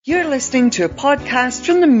You're listening to a podcast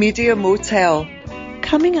from the Media Motel.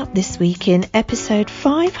 Coming up this week in episode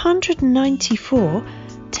 594,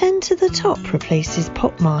 10 to the Top replaces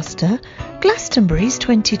Popmaster, Glastonbury's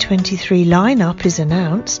 2023 lineup is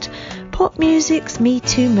announced, pop music's Me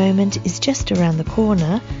Too moment is just around the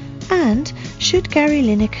corner, and should Gary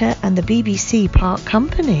Lineker and the BBC part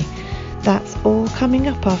company? That's all coming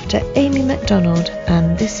up after Amy MacDonald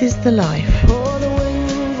and This Is the Life. Oh, the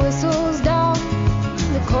wind whistles down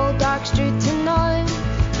the cold dark street tonight,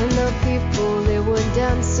 and the people, they were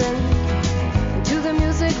dancing to the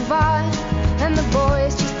music vibe, and the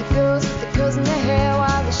boys just the girls with the girls in their hair,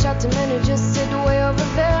 while the shouting men who just sit way over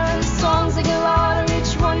there, and the songs they get louder,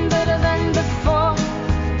 each one better than before,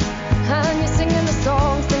 and you're singing the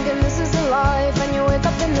songs thinking this is a life, and you wake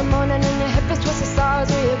up in the morning and your hip is towards the stars.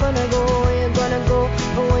 Where you gonna go, where you gonna go,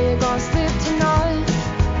 or where you gonna sleep tonight?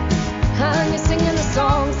 And you're singing the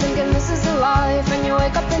songs thinking this is a life, and you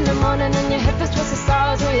wake up in the morning and your hip is towards the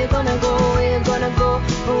stars. Where you gonna go, where you gonna go,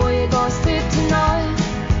 or where you gonna sleep tonight,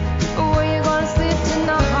 or where you gonna sleep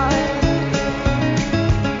tonight?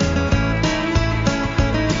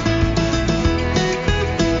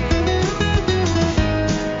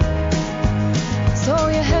 So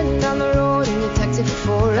you're heading down the road in your taxi for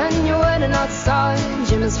 4, and you're waiting outside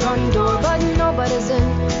Jim's front door, but nobody's in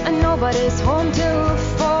and nobody's home till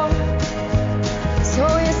 4. So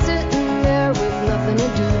you're sitting there with nothing to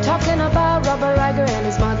do, talking about Robert Riger and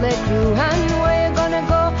his motley crew, and where you gonna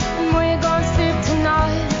go and where you gonna sleep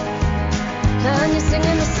tonight. And you're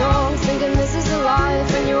singing the songs thinking this is a life,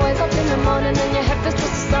 and you wake up in the morning and your head is towards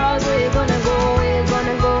the stars. Where you gonna go, where you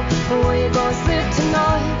gonna go, and where you gonna sleep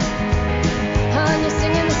tonight. And you're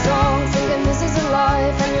singing the songs thinking this is a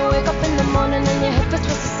life, and you wake up in the morning and your head is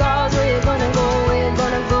towards the stars. Where you gonna go, where you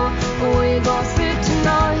gonna go, and where you gonna sleep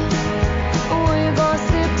tonight, or where you gonna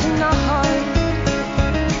sleep tonight.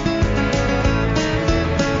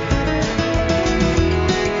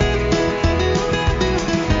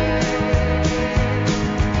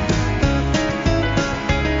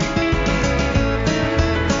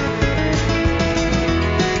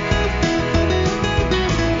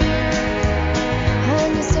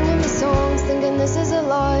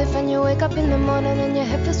 And you wake up in the morning and your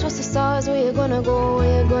head feels towards the stars. Where you gonna go,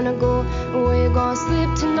 where you gonna go, where you gonna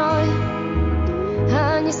sleep tonight.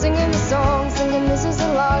 And you're singing the songs thinking this is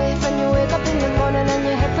a life, and you wake up in the morning and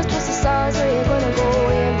your head feels towards the stars. Where you gonna go,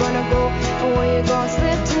 where you gonna go, where you gonna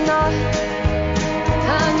sleep tonight.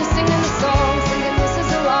 And you're singing the songs thinking this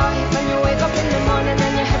is a life, and you wake up in the morning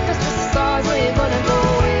and your head feels towards the stars. Where you gonna go,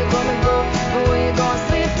 where you gonna go, where you gonna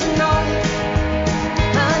sleep tonight.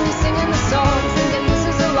 And you're singing the songs thinking this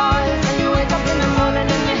is a life, and you wake up in the morning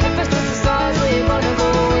and your head feels towards the stars. Where you gonna go,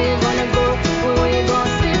 where you gonna go, where you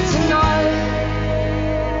gonna sleep tonight,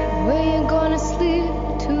 where you gonna sleep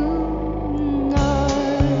tonight.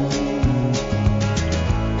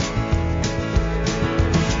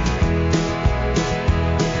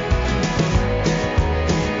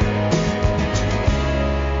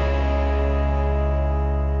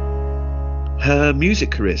 Her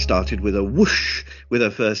music career started with a whoosh with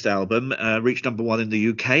her first album, reached number 1 in the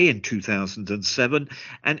UK in 2007,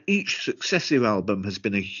 and each successive album has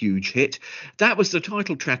been a huge hit. That was the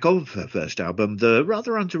title track of her first album, the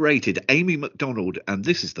rather underrated Amy MacDonald and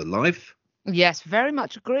This Is the Life. Yes, very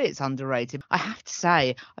much agree. It's underrated. I have to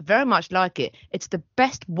say, I very much like it. It's the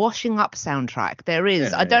best washing up soundtrack there is.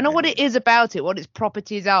 Yeah, I don't know what it is about it, what its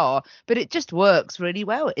properties are, but it just works really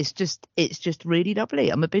well. It's just really lovely.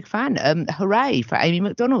 I'm a big fan. Hooray for Amy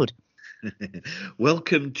MacDonald.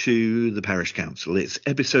 Welcome to the Parish Counsel. It's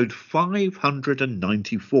episode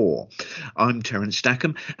 594. I'm Terence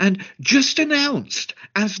Stackham, and just announced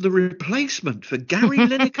as the replacement for Gary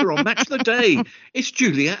Lineker on Match of the Day, it's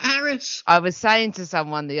Juliet Harris. I was saying to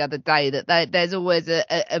someone the other day that there's always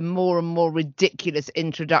a more and more ridiculous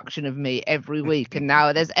introduction of me every week, and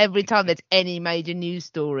now every time there's any major news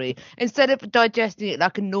story, instead of digesting it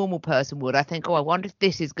like a normal person would, I think, I wonder if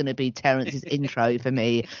this is going to be Terence's intro for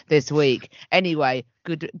me this week. Anyway,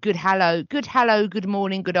 good hello, good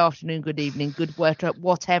morning, good afternoon, good evening, good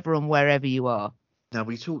whatever and wherever you are. Now,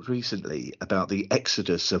 we talked recently about the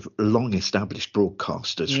exodus of long-established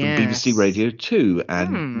broadcasters from Yes. BBC Radio 2,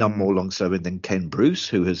 and none more long-serving than Ken Bruce,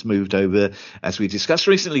 who has moved over, as we discussed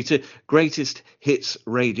recently, to Greatest Hits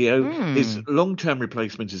Radio. His long-term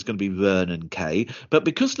replacement is going to be Vernon Kay, but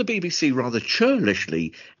because the BBC rather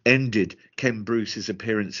churlishly ended Ken Bruce's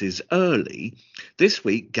appearances early, this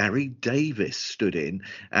week Gary Davis stood in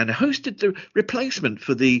and hosted the replacement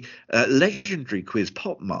for the legendary quiz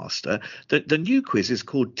Popmaster. The new quiz quiz is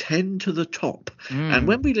called 10 to the Top. And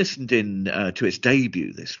when we listened in to its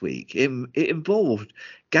debut this week, it involved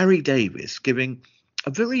Gary Davis giving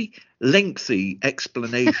a very lengthy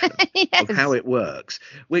explanation of how it works,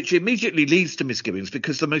 which immediately leads to misgivings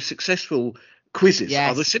because the most successful quizzes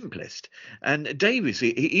are the simplest. And Davis, he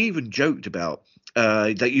even joked about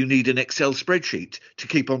that you need an Excel spreadsheet to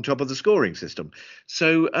keep on top of the scoring system.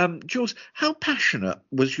 So, Jules, how passionate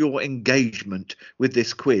was your engagement with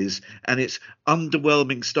this quiz and its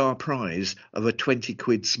underwhelming star prize of a 20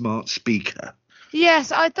 quid smart speaker?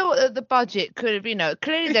 Yes, I thought that the budget could have,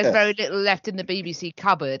 clearly there's very little left in the BBC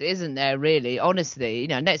cupboard, isn't there, really? Honestly,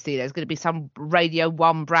 next year there's going to be some Radio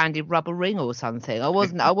 1 branded rubber ring or something. I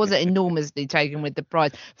wasn't enormously taken with the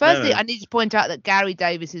prize. Firstly, I need to point out that Gary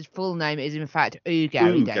Davis's full name is in fact Gary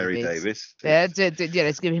Davis. Gary Davis. Yeah,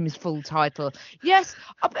 let's give him his full title. Yes,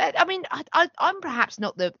 I mean, I'm perhaps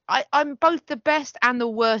not I'm both the best and the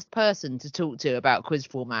worst person to talk to about quiz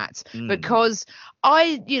formats because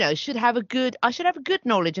I should have a good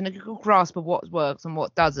knowledge and a good grasp of what works and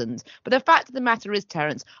what doesn't. But the fact of the matter is,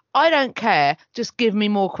 Terence, I don't care. Just give me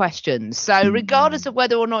more questions. So regardless of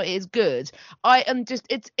whether or not it is good, I am just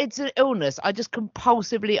it's an illness. I just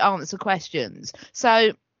compulsively answer questions.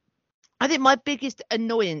 So I think my biggest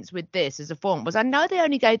annoyance with this as a form was I know they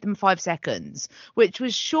only gave them 5 seconds, which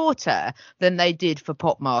was shorter than they did for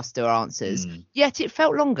Popmaster answers, yet it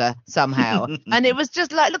felt longer somehow. And it was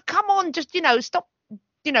just like, look, come on, just, stop,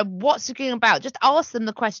 what's the game about? Just ask them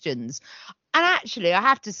the questions. And actually, I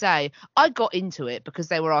have to say, I got into it because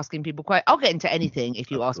they were asking people I'll get into anything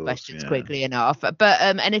if you ask questions quickly enough. But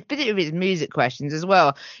and if particularly it's music questions as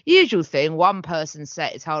well. Usual thing, one person's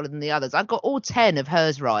set is harder than the others. I got all 10 of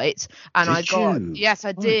hers right, and yes,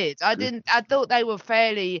 I did. I thought they were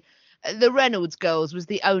fairly. The Reynolds Girls was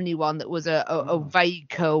the only one that was a vague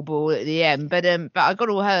curveball at the end, but I got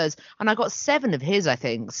all hers and I got 7 of his, I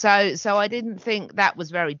think. So I didn't think that was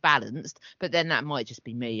very balanced, but then that might just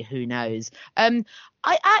be me. Who knows? I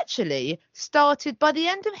actually started by the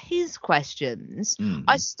end of his questions.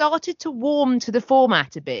 I started to warm to the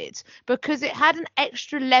format a bit because it had an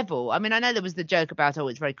extra level. I mean, I know there was the joke about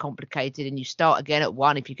it's very complicated and you start again at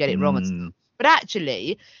 1 if you get it wrong and stuff. But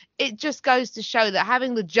actually, it just goes to show that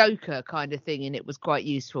having the Joker kind of thing in it was quite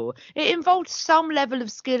useful. It involved some level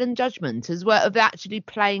of skill and judgment as well of actually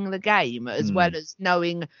playing the game, as well as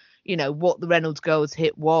knowing, what the Reynolds Girls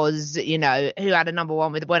hit was, who had a number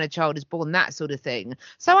 1 with When a Child Is Born, that sort of thing.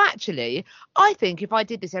 So actually, I think if I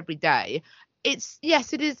did this every day, it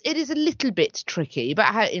is a little bit tricky,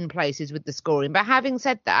 but in places with the scoring. But having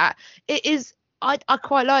said that, it is. I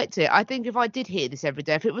quite liked it. I think if I did hear this every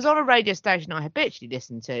day, if it was on a radio station I habitually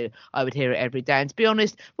listened to, I would hear it every day. And to be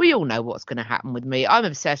honest, we all know what's going to happen with me. I'm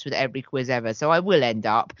obsessed with every quiz ever, so I will end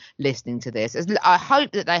up listening to this. I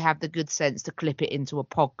hope that they have the good sense to clip it into a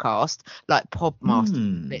podcast, like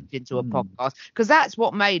Popmaster clipped into a podcast, because that's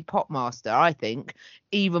what made Popmaster, I think,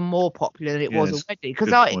 even more popular than it was already. Because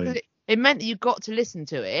it meant that you got to listen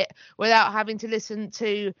to it without having to listen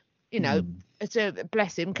to, to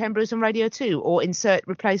bless him, Ken Bruce on Radio 2 or insert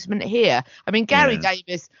replacement here. I mean, Gary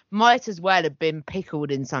Davis might as well have been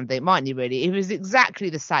pickled in something, mightn't he, really? He was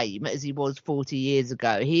exactly the same as he was 40 years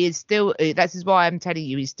ago. He is still, that is why I'm telling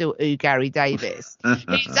you, he's still Gary Davis.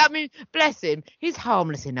 Bless him. He's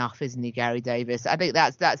harmless enough, isn't he, Gary Davis? I think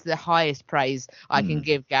that's the highest praise I can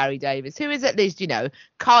give Gary Davis, who is at least,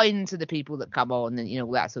 kind to the people that come on and,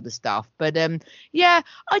 all that sort of stuff. But,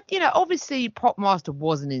 obviously Popmaster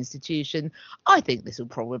was an institution. I think this will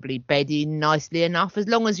probably bed in nicely enough, as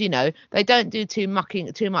long as, they don't do too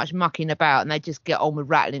much mucking about and they just get on with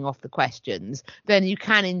rattling off the questions. Then you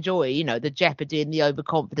can enjoy, the jeopardy and the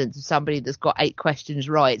overconfidence of somebody that's got 8 questions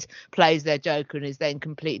right, plays their Joker and is then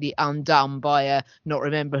completely undone by not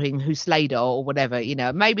remembering who slayed her or whatever.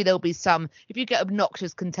 Maybe there'll be some, if you get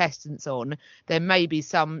obnoxious contestants on, there may be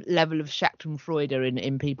some level of Schadenfreude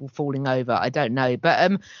in people falling over. I don't know.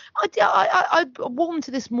 But I warmed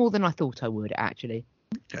to this more than I thought I would, actually.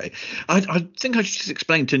 Okay. I think I should just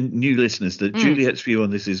explain to new listeners that Juliet's view on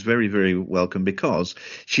this is very, very welcome because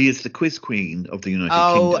she is the quiz queen of the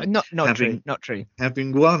United Kingdom. Not true.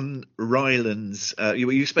 Having won Ryland's,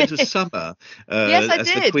 you spent a summer yes, I as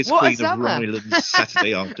did. the quiz queen of Ryland's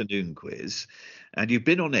Saturday afternoon quiz. And you've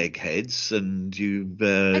been on Eggheads and you've...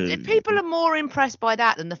 People are more impressed by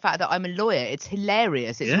that than the fact that I'm a lawyer. It's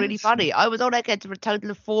hilarious. It's really funny. I was on Eggheads for a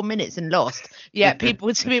total of 4 minutes and lost. Yeah,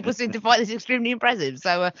 people seem to find this extremely impressive.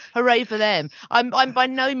 So hooray for them. I'm by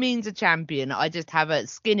no means a champion. I just have a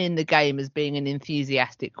skin in the game as being an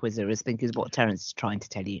enthusiastic quizzer, I think is what Terence is trying to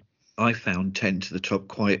tell you. I found 10 to the Top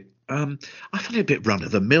quite I found it a bit run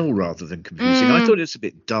of the mill rather than confusing. I thought it was a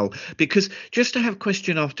bit dull because just to have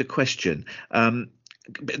question after question,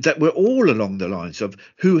 that were all along the lines of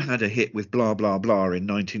who had a hit with blah blah blah in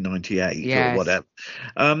 1998 or whatever.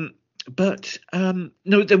 But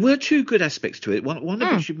no, there were two good aspects to it. One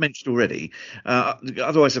of which you've mentioned already.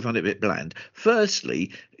 Otherwise, I found it a bit bland.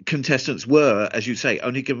 Firstly, contestants were, as you say,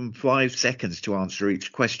 only given 5 seconds to answer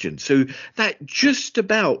each question. So that just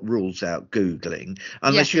about rules out Googling,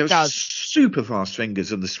 unless you have super fast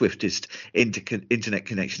fingers and the swiftest internet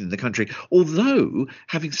connection in the country. Although,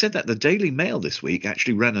 having said that, the Daily Mail this week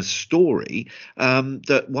actually ran a story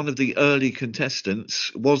that one of the early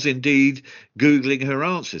contestants was indeed Googling her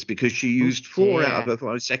answers because she used 4 out of her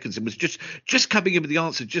 5 seconds and was just coming in with the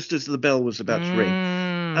answer just as the bell was about to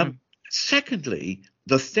ring. Secondly,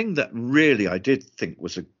 the thing that really I did think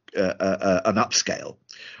was an upscale,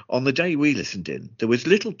 on the day we listened in, there was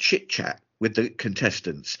little chit-chat with the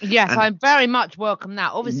contestants. Yes, I very much welcome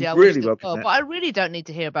that. Obviously, I really welcome that. But I really don't need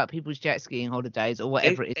to hear about people's jet skiing holidays or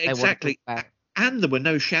whatever it is they want to talk about. And there were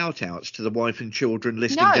no shout-outs to the wife and children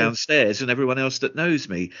listening downstairs and everyone else that knows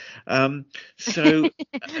me. We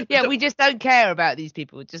just don't care about these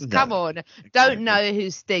people. Just come on, don't know who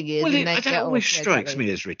Sting is. Well, that always strikes me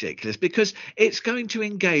as ridiculous because it's going to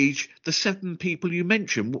engage the 7 people you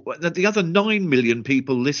mentioned. The other 9 million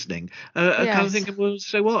people listening are kind of thinking, well,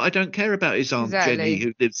 so what? I don't care about his Aunt Jenny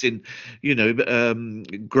who lives in,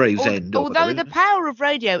 Gravesend. Although the power of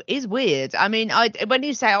radio is weird. I mean, when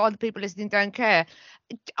you say, the people listening don't care,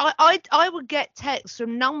 I would get texts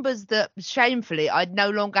from numbers that shamefully I'd no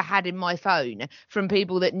longer had in my phone from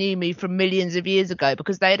people that knew me from millions of years ago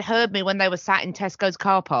because they had heard me when they were sat in Tesco's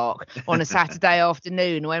car park on a Saturday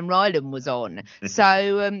afternoon when Ryland was on.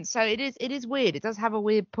 So it is weird. It does have a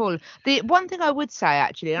weird pull. The one thing I would say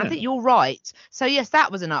actually, and I think you're right. So yes,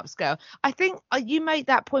 that was an upscale. I think you made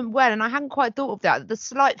that point well, and I hadn't quite thought of that. The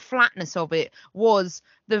slight flatness of it was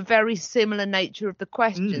the very similar nature of the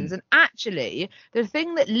questions, and actually the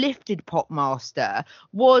thing that lifted Popmaster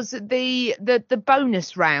was the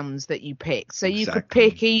bonus rounds that you picked. So you could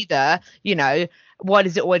pick either, why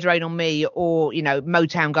does it always rain on me, or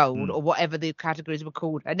Motown Gold, or whatever the categories were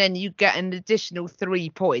called, and then you get an additional 3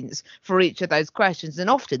 points for each of those questions. And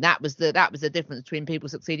often that was the difference between people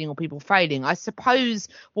succeeding or people failing. I suppose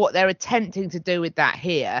what they're attempting to do with that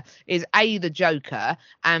here is A, the Joker,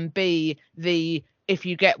 and B, if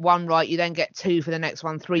you get one right, you then get 2 for the next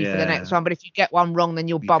one, 3 for the next one. But if you get one wrong, then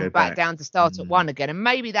you'll bump back down to start at 1 again. And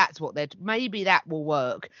maybe that's maybe that will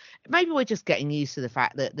work. Maybe we're just getting used to the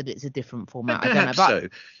fact that it's a different format. I don't know.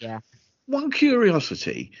 But, yeah. One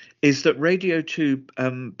curiosity is that Radio 2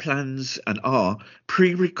 plans and are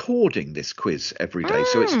pre-recording this quiz every day,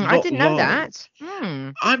 so it's not I didn't know live.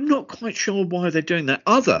 that. I'm not quite sure why they're doing that,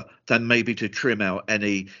 other than maybe to trim out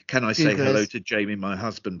any "Can I say hello to Jamie, my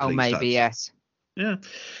husband, please?" Oh, maybe yes. Yeah.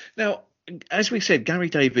 Now, as we said, Gary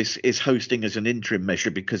Davis is hosting as an interim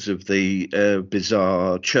measure because of the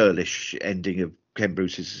bizarre, churlish ending of Ken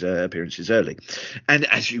Bruce's appearances early. And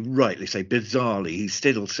as you rightly say, bizarrely, he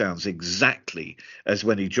still sounds exactly as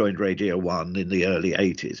when he joined Radio 1 in the early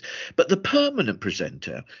 80s. But the permanent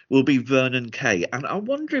presenter will be Vernon Kay. And I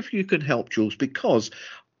wonder if you can help, Jules, because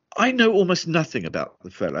I know almost nothing about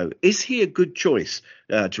the fellow. Is he a good choice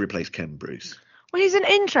to replace Ken Bruce? Well, he's an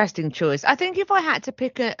interesting choice. I think if I had to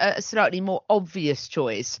pick a slightly more obvious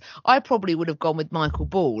choice, I probably would have gone with Michael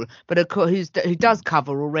Ball, but of course, who does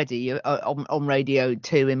cover already on Radio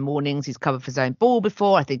 2 in mornings. He's covered for Zane Ball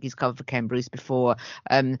before. I think he's covered for Ken Bruce before.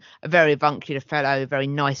 A very avuncular fellow, very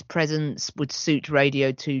nice presence, would suit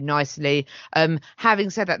Radio 2 nicely. Having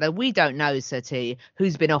said that, though, we don't know, Sir T,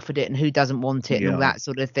 who's been offered it and who doesn't want it and all that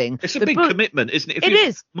sort of thing. It's a big commitment, isn't it? It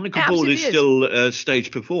is. Michael Ball is still a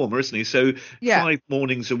stage performer, isn't he? So 5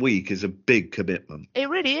 mornings a week is a big commitment. It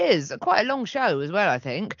really is quite a long show as well, I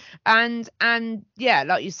think. And yeah,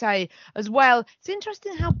 like you say as well, it's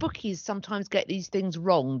interesting how bookies sometimes get these things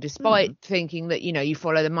wrong, despite thinking that, you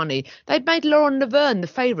follow the money. They'd made Lauren Laverne the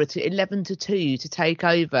favourite at 11-2 to take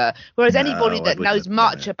over, whereas anybody that knows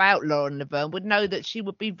much about Lauren Laverne would know that she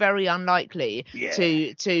would be very unlikely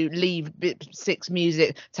to leave Six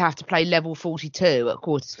Music to have to play Level 42 at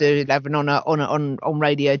 11:15 on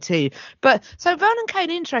Radio 2. But so Vernon Kay,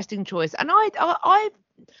 an interesting choice, and I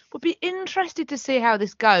would be interested to see how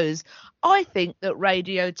this goes. I think that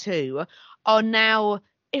Radio 2 are now,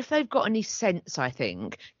 if they've got any sense, I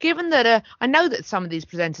think, given that I know that some of these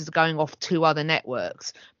presenters are going off to other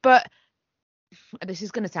networks, but this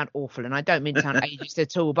is going to sound awful, and I don't mean to sound ageist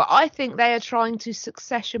at all, but I think they are trying to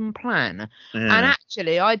succession plan. And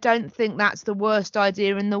actually, I don't think that's the worst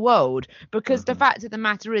idea in the world, because the fact of the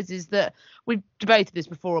matter is that we've debated this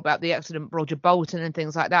before about the excellent Roger Bolton and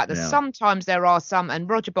things like that. That sometimes there are some, and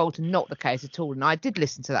Roger Bolton, not the case at all. And I did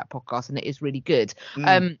listen to that podcast, and it is really good.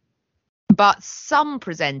 But some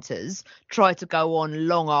presenters try to go on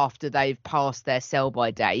long after they've passed their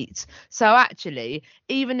sell-by date. So actually,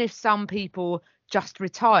 even if some people just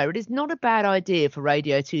retire, it is not a bad idea for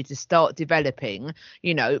Radio 2 to start developing,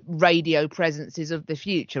 radio presences of the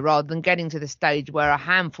future, rather than getting to the stage where a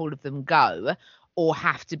handful of them go or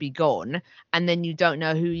have to be gone, and then you don't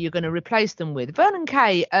know who you're going to replace them with. Vernon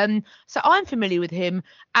Kay, so I'm familiar with him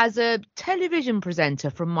as a television presenter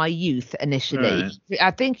from my youth initially. Right.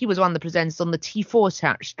 I think he was one of the presenters on the T4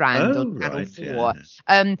 strand on Channel 4.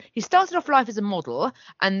 Yeah. He started off life as a model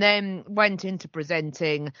and then went into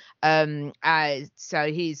presenting. So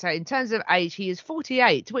in terms of age, he is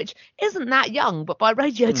 48, which isn't that young, but by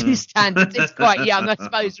Radio 2 standards, it's quite young, I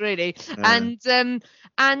suppose, really.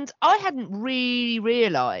 And I hadn't really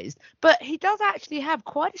realised, but he does actually have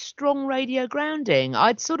quite a strong radio grounding.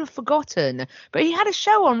 I'd sort of forgotten, but he had a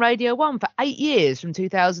show on Radio 1 for 8 years, from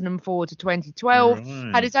 2004 to 2012.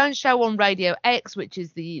 Had his own show on Radio X, which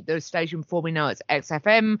is the station before we know it's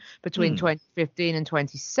XFM, between 2015 and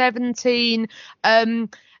 2017.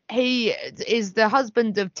 He is the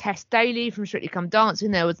husband of Tess Daly from Strictly Come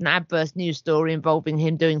Dancing. There was an adverse news story involving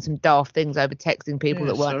him doing some daft things over texting people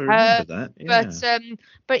that weren't her. That. Yeah.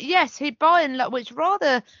 But yes, he by and large, which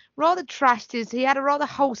rather trashed his. He had a rather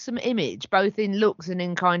wholesome image, both in looks and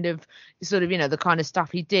in kind of sort of the kind of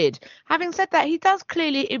stuff he did. Having said that, he does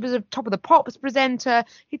clearly. He was a Top of the Pops presenter.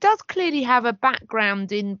 He does clearly have a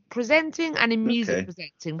background in presenting and in music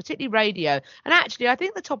presenting, particularly radio. And actually, I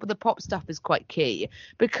think the Top of the Pop stuff is quite key,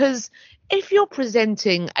 because if you're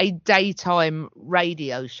presenting a daytime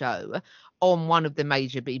radio show on one of the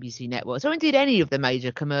major BBC networks, or indeed any of the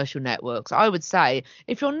major commercial networks, I would say,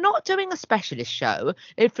 if you're not doing a specialist show,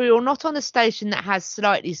 if you're not on a station that has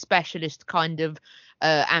slightly specialist kind of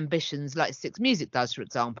ambitions like Six Music does, for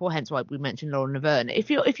example, hence why we mentioned Lauren Laverne, if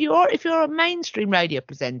you're a mainstream radio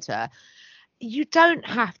presenter, you don't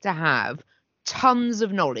have to have tons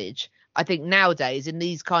of knowledge. I think nowadays in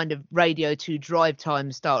these kind of Radio 2 drive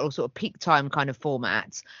time style or sort of peak time kind of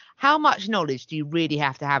formats, how much knowledge do you really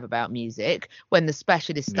have to have about music when the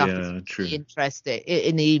specialist stuff is really interesting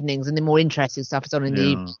in the evenings, and the more interesting stuff is on in the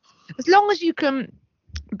evenings? As long as you can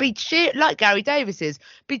be like Gary Davis is,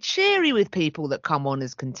 be cheery with people that come on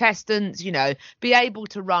as contestants, be able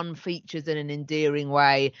to run features in an endearing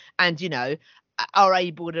way, and are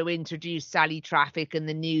able to introduce Sally Traffic and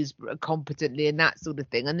the news competently and that sort of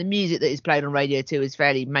thing. And the music that is played on Radio 2 is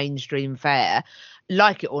fairly mainstream fare.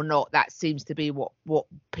 Like it or not, that seems to be what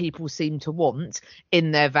people seem to want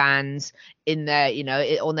in their vans, in their,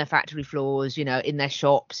 on their factory floors, in their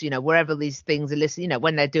shops, wherever these things are listening,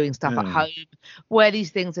 when they're doing stuff at home, where these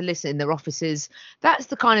things are listening in their offices. That's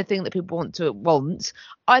the kind of thing that people want.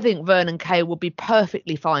 I think Vernon Kay would be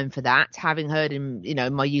perfectly fine for that, having heard him,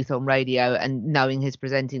 in my youth on radio and knowing his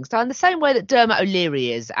presenting style. In the same way that Dermot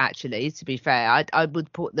O'Leary is, actually, to be fair, I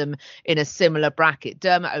would put them in a similar bracket.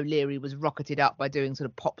 Dermot O'Leary was rocketed up by doing sort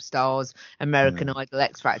of pop stars, American Idol,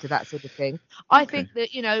 X Factor, that sort of thing. I think that,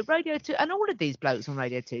 Radio 2 and all of these blokes on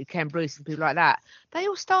Radio 2, Ken Bruce and people like that, they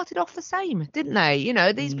all started off the same, didn't they?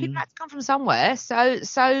 These people had to come from somewhere.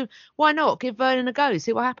 So why not give Vernon a go,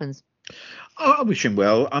 see what happens? I wish him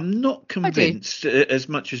well. I'm not convinced as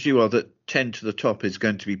much as you are that 10 to the Top is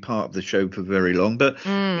going to be part of the show for very long. But,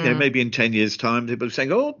 maybe in 10 years' time, people are saying,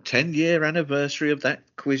 10-year anniversary of that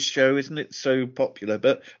quiz show. Isn't it so popular?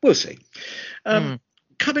 But we'll see.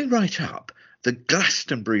 Coming right up, the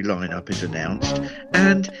Glastonbury lineup is announced.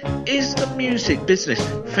 And is the music business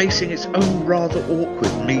facing its own rather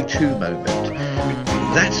awkward Me Too moment?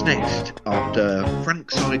 That's next after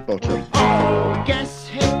Frank Sidebottom. Oh, guess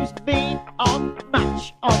who's been on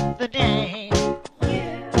Match of the Day?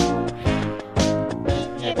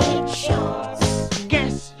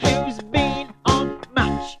 Guess who's been on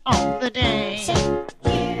Match of the Day?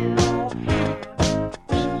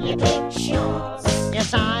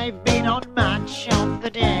 Yes, I've been on Match of the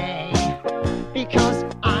Day because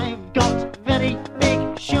I've got very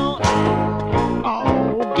big shorts.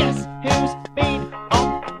 Oh, guess who's been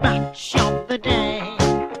on Match of the Day?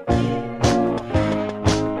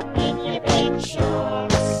 And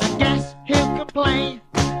guess who can play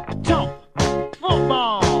top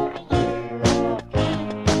football?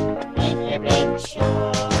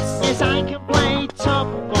 Yes, I can play top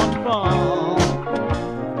football,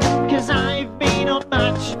 'cause I've been on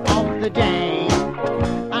Match of the Day.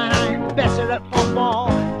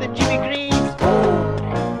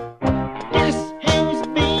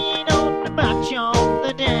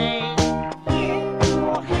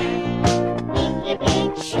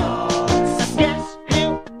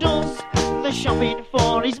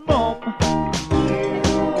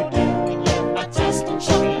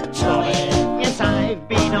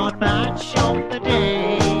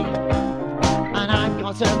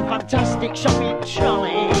 plastic shopping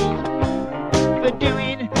trolley for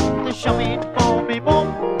doing the shopping for me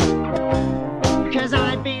mum, 'cause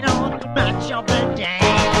I've been on Match of the Day.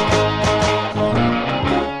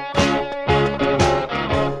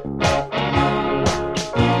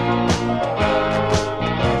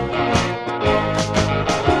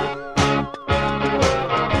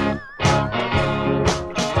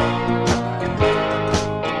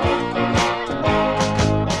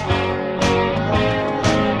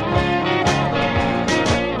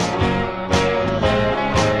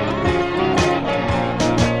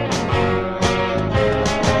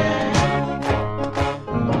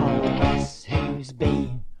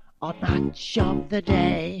 Match of the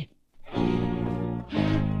Day.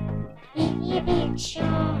 In your big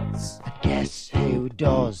shorts. And guess who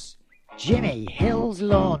does? Jimmy Hill's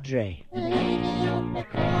laundry. The lady on the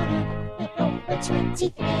corner at number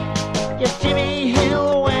 23. Yes, Jimmy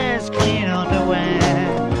Hill wears clean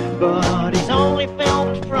underwear, but he's only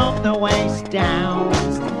filmed from the waist down.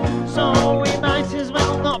 So we might as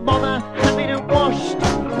well not bother having it washed,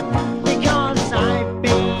 because I've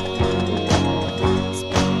been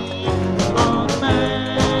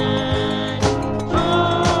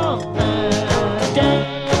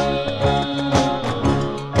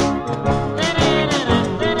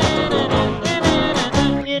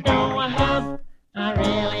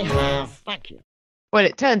Well,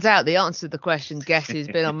 it turns out the answer to the question, guess who's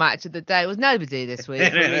been on Match of the Day, was nobody this week,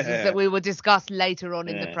 for reasons that we will discuss later on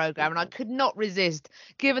in the programme. And I could not resist,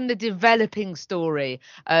 given the developing story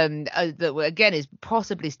that, again, is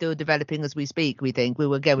possibly still developing as we speak, we think. We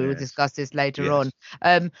will discuss this later on.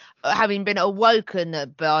 Having been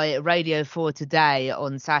awoken by Radio 4 Today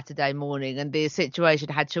on Saturday morning, and the situation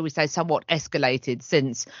had, shall we say, somewhat escalated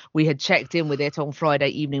since we had checked in with it on Friday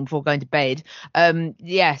evening before going to bed.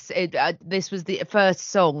 This was the first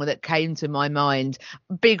song that came to my mind.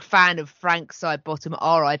 Big fan of Frank Sidebottom,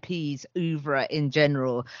 RIP's oeuvre in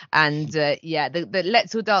general, and the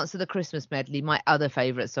Let's All Dance to the Christmas medley, my other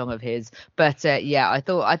favourite song of his. But I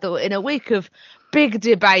thought in a week of big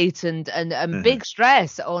debate and big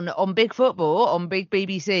stress on big football, on big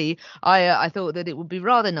BBC, I thought that it would be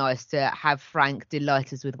rather nice to have Frank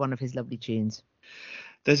delight us with one of his lovely tunes.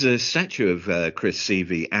 There's a statue of Chris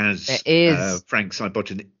Seavey as Frank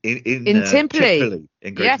Sidebottom in Timperley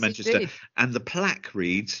in Greater Manchester. Indeed. And the plaque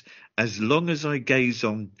reads, "As long as I gaze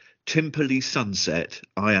on Timperley sunset,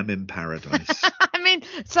 I am in paradise." I mean,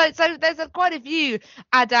 so there's quite a few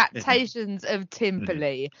adaptations of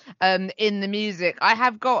Timperley in the music. I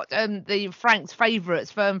have got the Frank's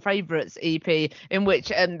Firm Favourites EP, in which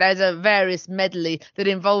there's a various medley that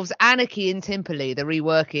involves Anarchy in Timperley, the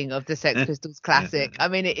reworking of the Sex Pistols classic. I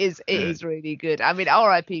mean, it is really good. I mean,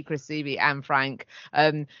 R.I.P. Chris Seavey and Frank,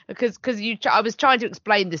 because I was trying to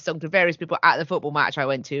explain this song to various people at the football match I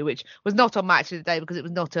went to, which was not on Match of the Day because it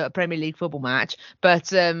was not a Premier League football match,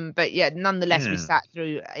 but nonetheless we sat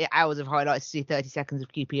through hours of highlights to see 30 seconds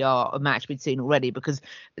of QPR, a match we'd seen already, because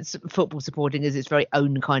football supporting is its very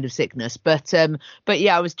own kind of sickness. But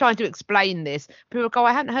I was trying to explain this. People go,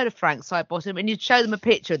 I hadn't heard of Frank Sidebottom, and you'd show them a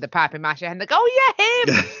picture of the papier mâché and they go, oh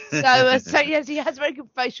yeah, him. so yes, he has very good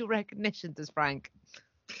facial recognition, does Frank.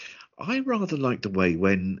 I rather like the way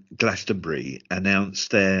when Glastonbury announced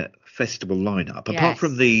their festival lineup, apart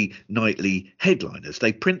from the nightly headliners,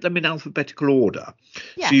 they print them in alphabetical order.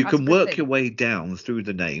 So you can work your way down through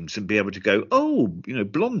the names and be able to go,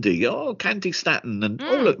 Blondie, Candy Staton, and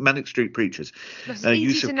look, Manic Street Preachers. It's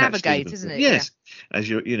easy to navigate, isn't it? Yes. As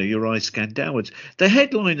your eyes scan downwards. The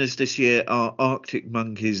headliners this year are Arctic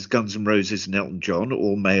Monkeys, Guns N' Roses, and Elton John,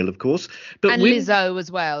 all male, of course. But and Lizzo as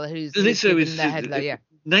well, who's Lizzo is the headliner,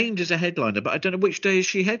 named as a headliner, but I don't know which day is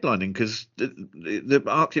she headlining, because the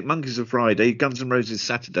Arctic Monkeys are Friday, Guns N' Roses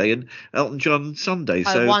Saturday, and Elton John Sunday.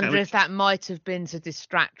 I wonder if that might have been to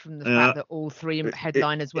distract from the fact that all three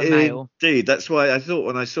headliners were male. Indeed, that's why I thought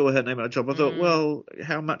when I saw her name at the top, I thought, well,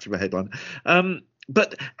 how much of a headliner?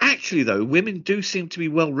 But actually, though, women do seem to be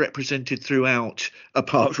well represented throughout,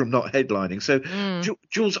 apart from not headlining. So,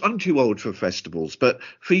 Jules, I'm too old for festivals, but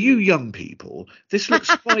for you young people, this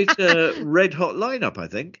looks quite a red-hot lineup, I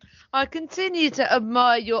think. I continue to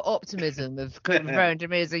admire your optimism of referring to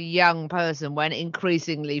me as a young person when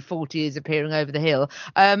increasingly 40 is appearing over the hill.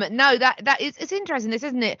 No, it's interesting, this,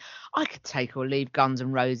 isn't it? I could take or leave Guns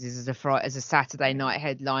N' Roses as a Saturday night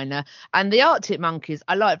headliner, and the Arctic Monkeys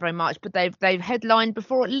I like very much, but they've headlined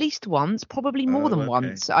before at least once, probably more than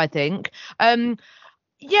once, I think.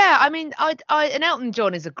 Yeah, I mean, and Elton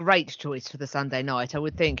John is a great choice for the Sunday night. I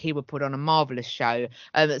would think he would put on a marvellous show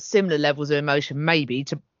at similar levels of emotion, maybe,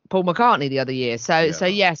 to Paul McCartney the other year. So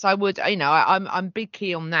yes, I would. I'm big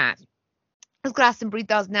key on that, as Glastonbury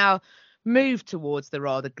does now moved towards the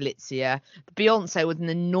rather glitzier. Beyonce was an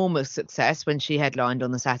enormous success when she headlined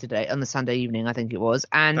on the Sunday evening, I think it was.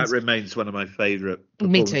 And that remains one of my favourite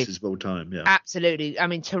me too. performances of all time. Yeah, absolutely. I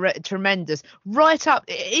mean, tremendous. Right up,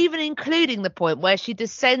 even including the point where she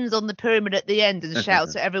descends on the pyramid at the end and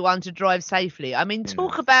shouts at everyone to drive safely. I mean,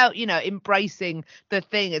 talk about, embracing the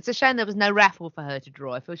thing. It's a shame there was no raffle for her to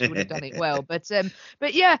draw. I feel she would have done it well.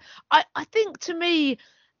 But yeah, I think to me,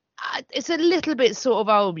 it's a little bit sort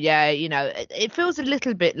of, it feels a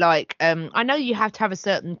little bit like, I know you have to have a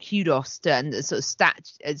certain kudos and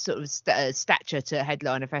stature to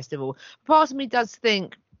headline a festival. Part of me does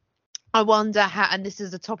think, I wonder how, and this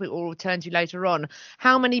is a topic we'll return to later on,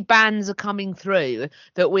 how many bands are coming through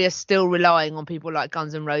that we are still relying on people like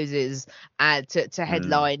Guns N' Roses to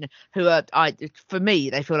headline, who are, for me,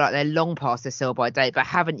 they feel like they're long past their sell by date, but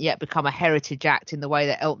haven't yet become a heritage act in the way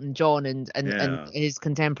that Elton John and his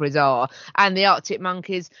contemporaries are. And the Arctic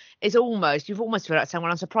Monkeys is you've almost feel like saying,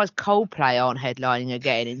 well, I'm surprised Coldplay aren't headlining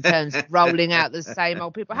again in terms of rolling out the same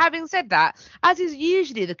old people. Having said that, as is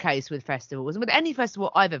usually the case with festivals, and with any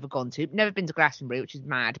festival I've ever gone to, never been to Glastonbury, which is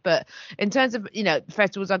mad, but in terms of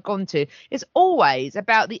festivals I've gone to, it's always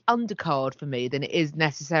about the undercard for me than it is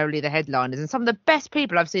necessarily the headliners. And some of the best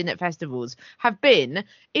people I've seen at festivals have been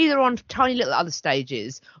either on tiny little other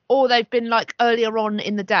stages, or they've been like earlier on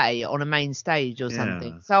in the day on a main stage or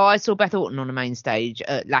something. So I saw Beth Orton on a main stage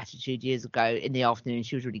at Latitude years ago in the afternoon.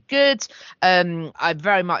 She was really good. I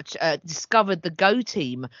very much discovered the Go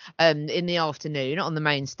Team in the afternoon on the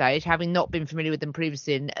main stage, having not been familiar with them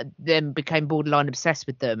previously, and then became borderline obsessed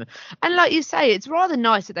with them. And like you say, it's rather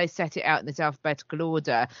nice that they set it out in this alphabetical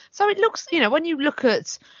order. So it looks, when you look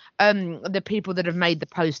at the people that have made the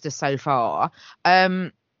poster so far,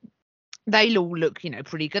 they all look,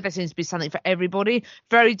 pretty good. There seems to be something for everybody.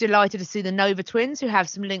 Very delighted to see the Nova Twins, who have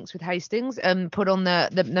some links with Hastings, put on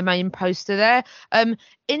the main poster there.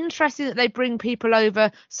 Interesting that they bring people over.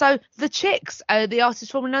 So the Chicks, the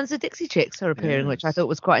artists formerly known as the Dixie Chicks, are appearing, which I thought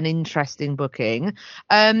was quite an interesting booking.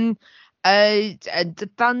 And the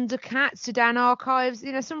Thundercats, Sudan Archives,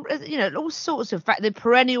 all sorts of the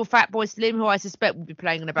perennial Fatboy Slim, who I suspect will be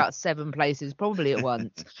playing in about 7 places, probably at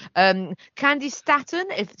once. Candy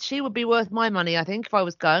Staton, if she would be worth my money, I think if I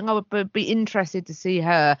was going, I would be interested to see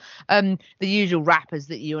her. The usual rappers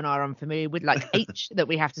that you and I are unfamiliar with, like H, that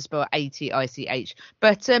we have to spell ATICH.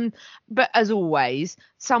 But as always,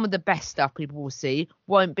 some of the best stuff people will see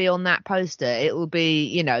won't be on that poster. It will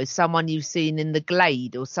be, someone you've seen in the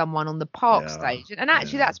Glade or someone on the Park stage. And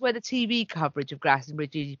actually, that's where the TV coverage of Glastonbury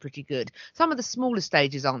is usually pretty good. Some of the smaller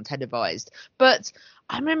stages aren't televised. But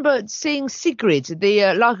I remember seeing Sigrid,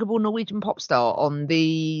 the likeable Norwegian pop star, on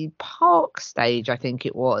the Park stage, I think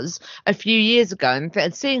it was, a few years ago,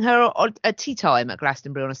 and seeing her at tea time at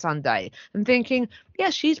Glastonbury on a Sunday and thinking, yeah,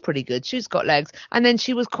 she's pretty good. She's got legs. And then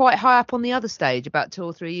she was quite high up on the other stage about 2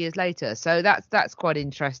 or 3 years later. So that's quite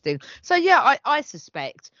interesting. So, yeah, I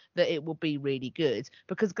suspect that it will be really good,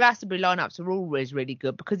 because Glastonbury lineups are always really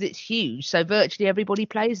good because it's huge. So virtually everybody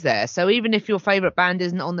plays there. So even if your favourite band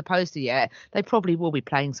isn't on the poster yet, they probably will be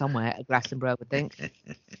playing somewhere at Glastonbury, I would think.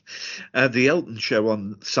 The Elton show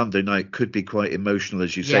on Sunday night could be quite emotional,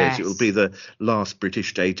 as you say. Yes. It will be the last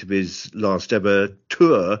British date of his last ever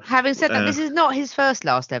tour. Having said that, this is not his first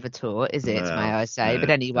last ever tour, is it, may I say? But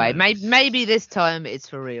anyway, maybe this time it's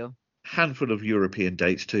for real. Handful of European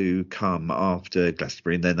dates to come after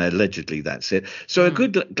Glastonbury, and then allegedly that's it. So a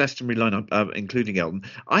good Glastonbury lineup, including Elton.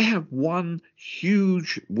 I have one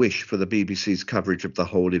huge wish for the BBC's coverage of the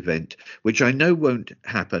whole event, which I know won't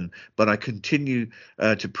happen, but I continue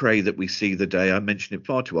to pray that we see the day. I mention it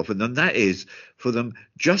far too often, and that is for them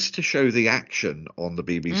just to show the action on the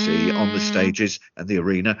BBC, on the stages and the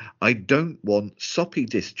arena. I don't want soppy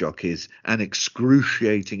disc jockeys and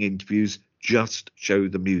excruciating interviews. Just show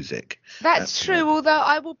the music. That's true, although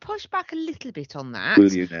I will push back a little bit on that.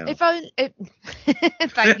 Will you now?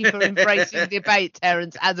 Thank you for embracing the debate,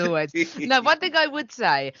 Terence, as always. No, one thing I would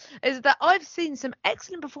say is that I've seen some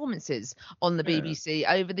excellent performances on the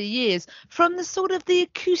BBC over the years from the sort of the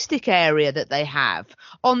acoustic area that they have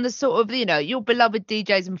on the sort of, your beloved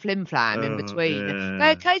DJs and Flim Flam in between. Yeah. They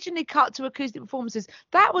occasionally cut to acoustic performances.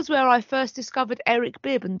 That was where I first discovered Eric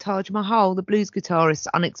Bibb and Taj Mahal, the blues guitarists,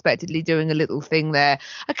 unexpectedly doing a little thing there.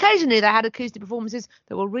 Occasionally they had acoustic performances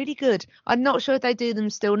that were really good. I'm not sure if they do them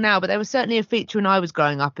still now, but they were certainly a feature when I was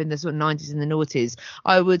growing up in the sort of 90s and the noughties.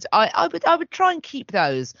 I would try and keep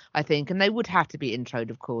those, I think, and they would have to be introed,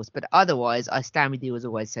 of course, but otherwise I stand with you as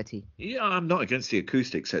always, Seti. Yeah, I'm not against the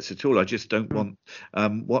acoustic sets at all. I just don't want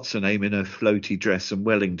what's her name in a floaty dress and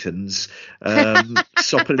Wellingtons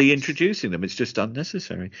soppily introducing them. It's just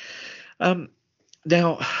unnecessary.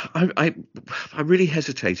 Now, I really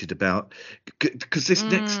hesitated about, because this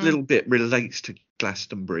next little bit relates to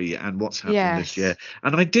Glastonbury and what's happening this year.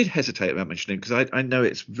 And I did hesitate about mentioning it because I know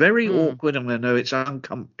it's very awkward and I know it's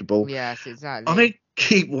uncomfortable. Yes, exactly. I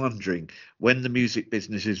keep wondering when the music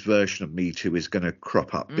business's version of Me Too is going to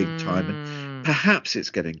crop up big time, and perhaps it's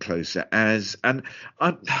getting closer. And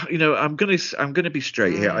I'm going to be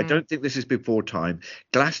straight here. I don't think this is before time.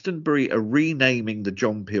 Glastonbury are renaming the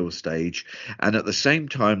John Peel stage, and at the same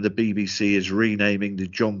time, the BBC is renaming the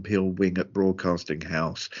John Peel wing at Broadcasting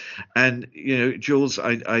House. And Jules,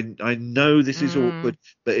 I know this is awkward,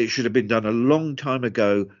 but it should have been done a long time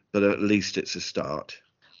ago. But at least it's a start.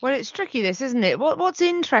 Well, it's tricky, this, isn't it? What's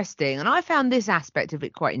interesting, and I found this aspect of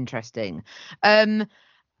it quite interesting,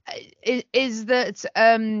 is that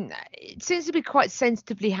it seems to be quite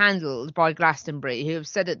sensitively handled by Glastonbury, who have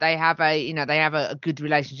said that they have a good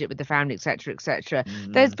relationship with the family, etc., etc.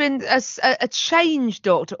 There's been a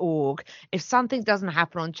change.org. If something doesn't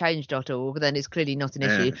happen on change.org, then it's clearly not an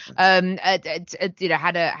issue.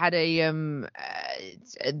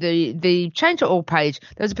 The change.org page,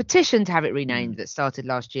 there was a petition to have it renamed that started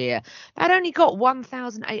last year. That only got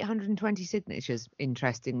 1,820 signatures,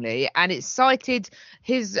 interestingly, and it cited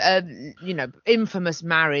his infamous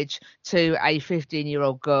marriage to a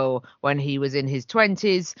 15-year-old girl when he was in his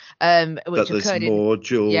 20s. But there's more,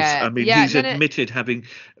 Jules. I mean, he's admitted having,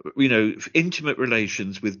 intimate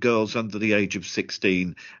relations with girls under the age of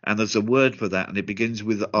 16, and there's a word for that, and it begins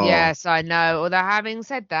with R. Yes, I know. Although having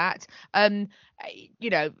said that,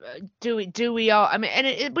 do we are? I mean,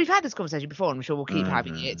 and we've had this conversation before. I'm sure we'll keep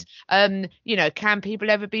having it. Can people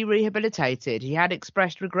ever be rehabilitated? He had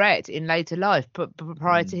expressed regret in later life,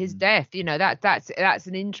 prior to his death. That's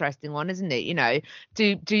an interesting one, isn't it?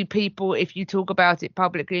 Do people, if you talk about it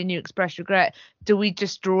publicly and you express regret, do we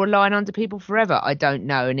just draw a line under people forever? I don't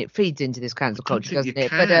know, and it feeds into this cancel culture, doesn't it?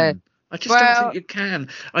 But I just don't think you can.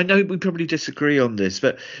 I know we probably disagree on this,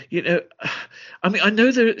 but, I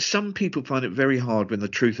know some people find it very hard when the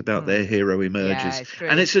truth about their hero emerges. It's true,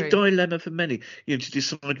 and it's a dilemma for many, to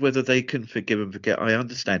decide whether they can forgive and forget. I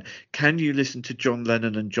understand. Can you listen to John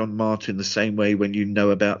Lennon and John Martin the same way when you know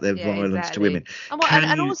about their violence to women?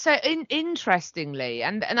 Also, interestingly,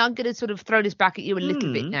 and I'm going to sort of throw this back at you a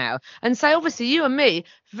little bit now and say, obviously, you and me,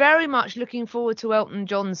 very much looking forward to Elton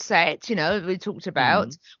John's set, we talked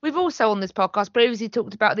about. We've also on this podcast previously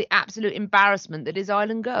talked about the absolute embarrassment that is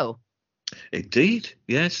Island Girl. Indeed,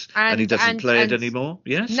 yes, and he doesn't play it anymore.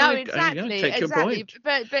 Yes, no, exactly. Take your point.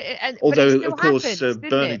 But although, but of course,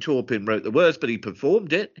 Bernie Taupin wrote the words, but he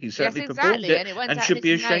performed it. He certainly performed it, and should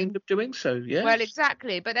be ashamed of doing so. Yes. Well,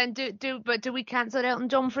 exactly. But then, do we cancel Elton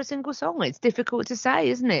John for a single song? It's difficult to say,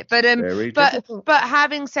 isn't it? But very difficult. But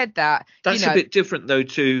having said that, that's a bit different though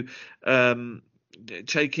to.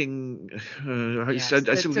 Taking I said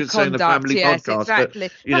in the family podcast,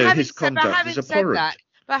 exactly. But his conduct is abhorrent.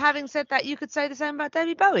 But having said that, you could say the same about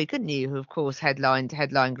David Bowie, couldn't you? Who, of course, headlined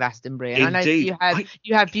Glastonbury. And indeed. I know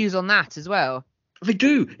you have views on that as well. I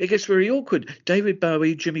do. It gets very awkward. David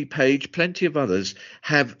Bowie, Jimmy Page, plenty of others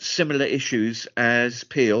have similar issues as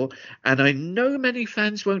Peel, and I know many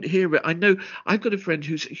fans won't hear it. I know I've got a friend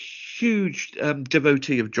who's a huge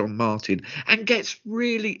devotee of John Martin and gets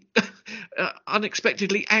really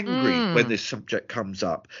unexpectedly angry when this subject comes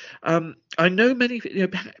up. I know many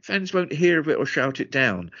fans won't hear of it or shout it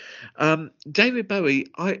down. David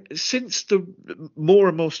Bowie, since the more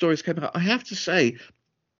and more stories came out, I have to say,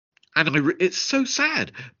 and it's so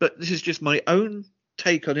sad, but this is just my own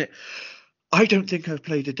take on it. I don't think I've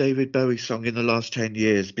played a David Bowie song in the last 10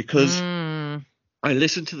 years because I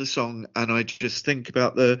listen to the song and I just think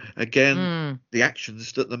about the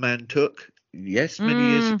actions that the man took,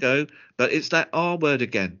 many years ago. But it's that R word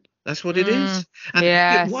again. That's what it is.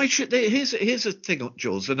 And why should they? Here's a thing,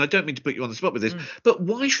 Jules, and I don't mean to put you on the spot with this, but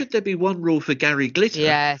why should there be one rule for Gary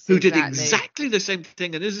Glitter, who did exactly the same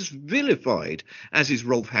thing and is as vilified as is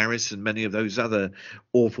Rolf Harris and many of those other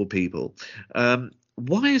awful people?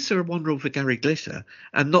 Why is there one rule for Gary Glitter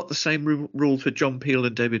and not the same rule for John Peel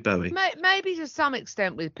and David Bowie? Maybe to some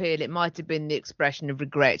extent with Peel, it might have been the expression of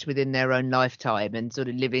regret within their own lifetime and sort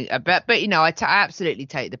of living. But I absolutely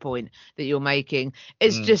take the point that you're making.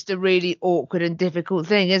 It's just a really awkward and difficult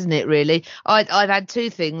thing, isn't it, really? I've had two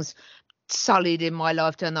things sullied in my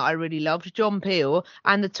lifetime that I really loved, John Peel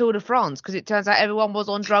and the Tour de France, because it turns out everyone was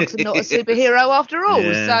on drugs and not a superhero after all.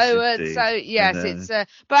 It's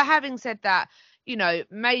but having said that,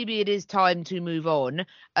 maybe it is time to move on.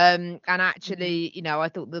 And actually, I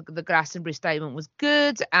thought the Glastonbury statement was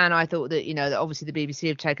good, and I thought that that obviously the BBC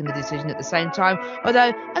have taken the decision at the same time.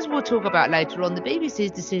 Although, as we'll talk about later on, the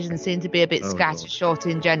BBC's decisions seem to be a bit scattershot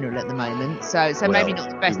in general at the moment. So maybe not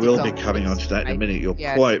the best. We will be coming on to that in a minute. You're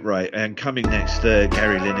quite right. And coming next,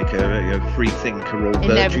 Gary Lineker, free thinker or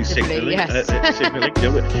virtue signalling,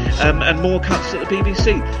 and more cuts at the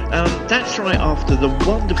BBC. That's right after the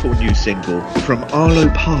wonderful new single from Arlo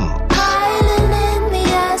Parks. Piling in the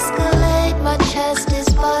Escalade, my chest is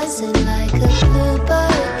buzzing like a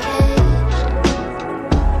bluebird cage.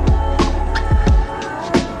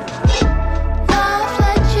 Laugh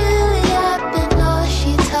like Juliet, but no,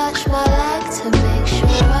 she touched my leg to make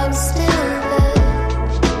sure I'm still there.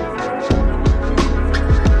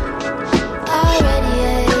 I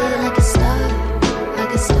radiate like a star,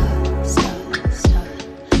 like a star, star, star.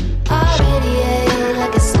 I radiate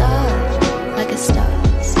like a star, like a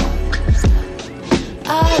star, star, star.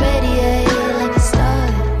 I radiate like a star,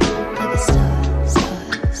 like a star,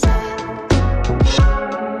 star, star.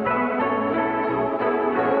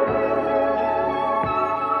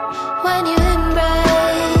 When you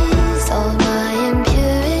embrace all my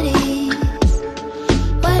impurities,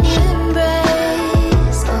 when you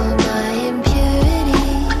embrace all my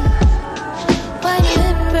impurities, when you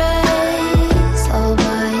embrace all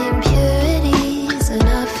my impurities, and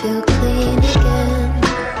I feel clean again.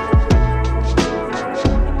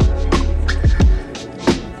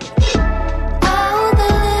 Oh, the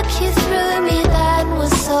look you threw me then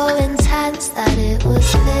was so intense that it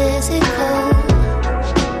was physical.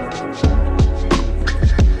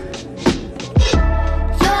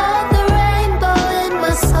 You're the rainbow in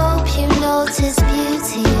my soap. You notice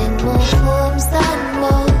beauty in more forms than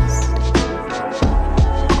most.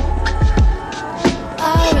 I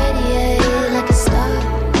radiate like a star,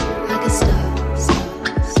 like a star,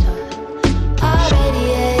 star, star. I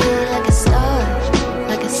radiate like a star,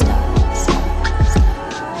 like a star, star, star.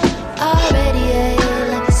 I radiate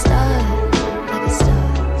like a star, like a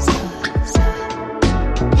star, star, star.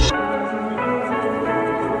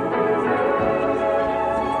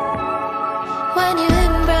 When you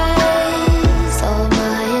embrace all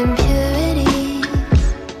my impurities,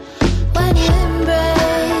 when you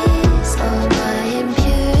embrace all my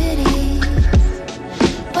impurities,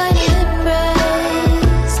 when you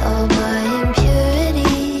embrace all my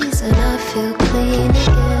impurities, and I feel clean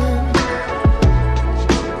again.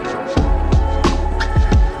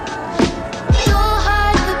 Don't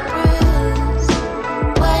hide the bruise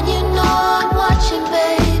when you know I'm watching,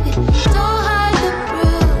 baby. Don't hide the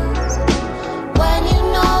bruise when you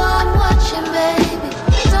know I'm watching, baby.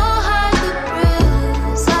 Don't hide the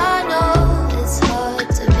bruise. I know it's hard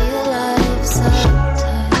to be alive sometimes.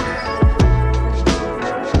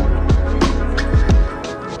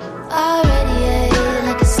 I radiate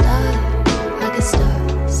like a star, like a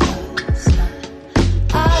star, star, star.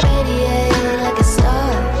 I radiate like a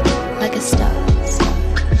star, like a star,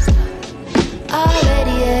 star, star. I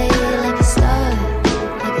radiate like a star,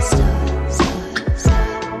 like a star, star, star.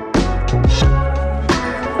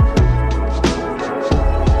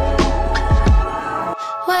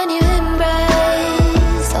 When you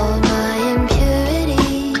embrace all my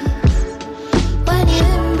impurities, when you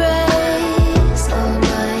embrace all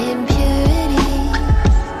my impurities,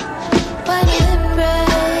 when you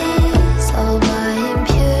embrace all my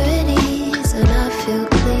impurities, and I feel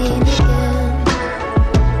clean again.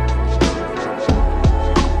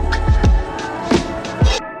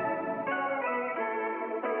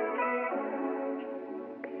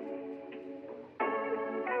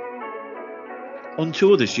 On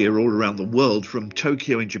tour this year all around the world, from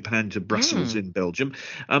Tokyo in Japan to Brussels in Belgium.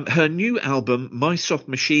 Her new album, My Soft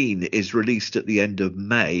Machine, is released at the end of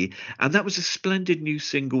May, and that was a splendid new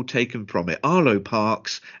single taken from it, Arlo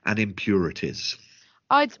Parks and Impurities.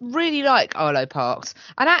 I really like Arlo Parks,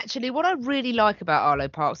 and actually what I really like about Arlo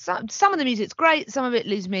Parks, some of the music's great, some of it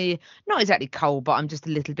leaves me not exactly cold, but I'm just a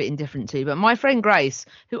little bit indifferent to. But my friend Grace,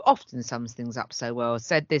 who often sums things up so well,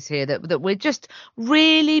 said this here, that we're just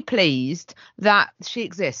really pleased that she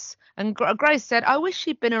exists. And Grace said, I wish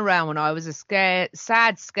she'd been around when I was a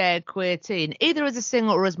sad, scared queer teen, either as a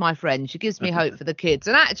singer or as my friend. She gives me hope for the kids.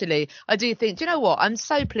 And actually, I do think, do you know what? I'm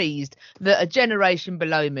so pleased that a generation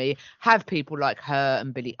below me have people like her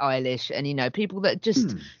and Billie Eilish and, people that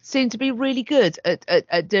just seem to be really good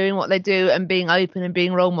at doing what they do and being open and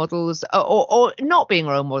being role models or not being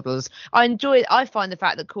role models. I find the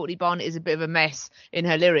fact that Courtney Barnett is a bit of a mess in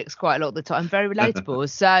her lyrics quite a lot of the time very relatable.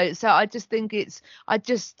 So I just think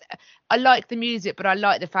I like the music, but I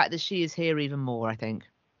like the fact that she is here even more, I think.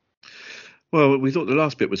 Well, we thought the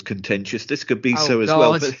last bit was contentious. This could be so as God.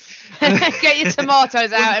 well. But, Get your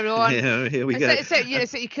tomatoes out, everyone. yeah, here we go. So you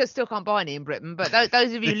still can't buy any in Britain, but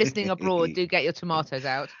those of you listening abroad, do get your tomatoes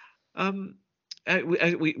out.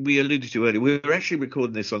 We alluded to earlier, we were actually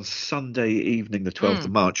recording this on Sunday evening, the 12th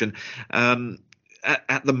of March, and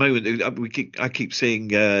at the moment, I keep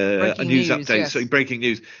seeing a news update, yes. so breaking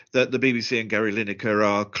news that the BBC and Gary Lineker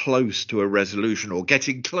are close to a resolution, or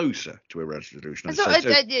getting closer to a resolution.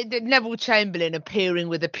 Neville Chamberlain appearing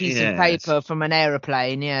with a piece of paper from an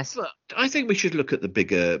aeroplane, yes. But I think we should look at the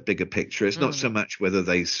bigger picture. It's not so much whether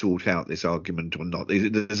they sort out this argument or not.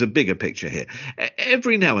 There's a bigger picture here.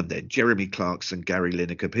 Every now and then, Jeremy Clarkson, Gary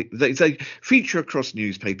Lineker, they feature across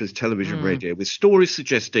newspapers, television, radio, with stories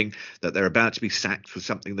suggesting that they're about to be sacked for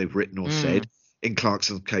something they've written or said. In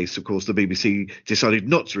Clarkson's case, of course, the BBC decided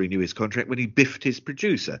not to renew his contract when he biffed his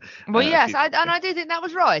producer. Well, yes, I do think that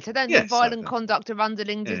was right. I don't think violent conduct of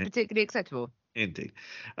underlings is particularly acceptable. Indeed.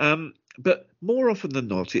 But more often than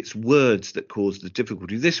not, it's words that cause the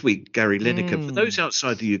difficulty. This week, Gary Lineker, for those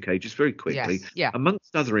outside the UK, just very quickly,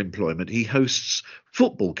 amongst other employment, he hosts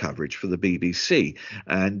football coverage for the BBC.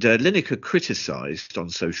 And Lineker criticised on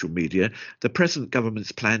social media the present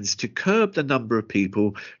government's plans to curb the number of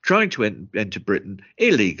people trying to enter Britain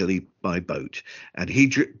illegally by boat. And he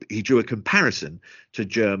drew a comparison to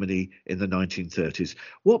Germany in the 1930s.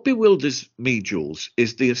 What bewilders me, Jules,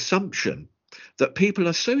 is the assumption that people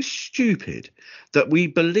are so stupid that we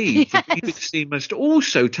believe the BBC must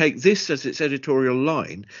also take this as its editorial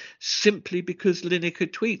line simply because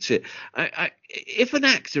Lineker tweets it. If an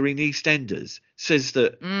actor in EastEnders says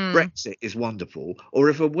that Brexit is wonderful, or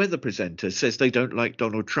if a weather presenter says they don't like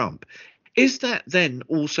Donald Trump, is that then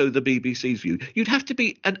also the BBC's view? You'd have to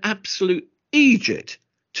be an absolute idiot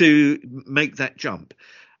to make that jump.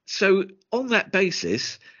 So on that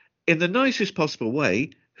basis, in the nicest possible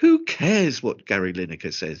way, who cares what Gary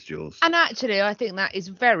Lineker says, Jules? And actually, I think that is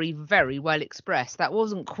very, very well expressed. That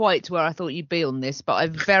wasn't quite where I thought you'd be on this, but I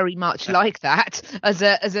very much like that as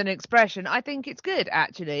an expression. I think it's good,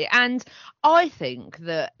 actually. And I think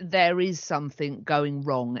that there is something going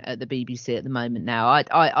wrong at the BBC at the moment now.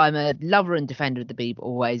 I'm a lover and defender of the BBC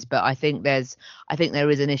always, but I think there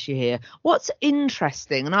is an issue here. What's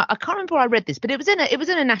interesting, and I can't remember where I read this, but it was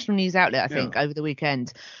in a national news outlet, I think, over the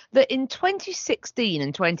weekend, that in 2016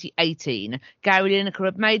 and 2018, Gary Lineker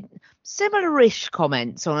had made similar-ish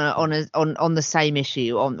comments on the same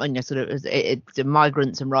issue, on sort of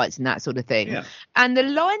migrants and rights and that sort of thing. Yeah. And the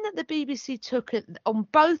line that the BBC took on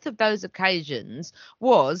both of those occasions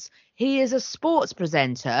was, he is a sports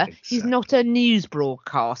presenter. Exactly. He's not a news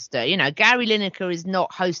broadcaster. Gary Lineker is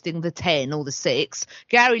not hosting the 10 or the 6.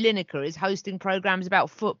 Gary Lineker is hosting programmes about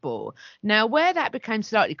football. Now, where that became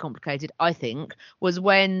slightly complicated, I think, was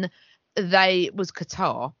when was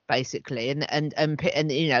Qatar, basically, and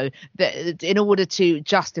that in order to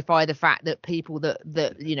justify the fact that people that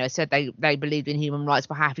said they believed in human rights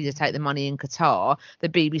were happy to take the money in Qatar, the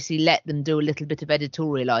BBC let them do a little bit of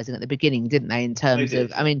editorializing at the beginning, didn't they? In terms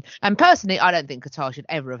of, and personally, I don't think Qatar should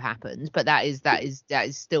ever have happened, but that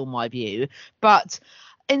is still my view. But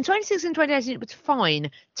in 2016 and 2018, it was fine.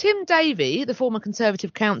 Tim Davie, the former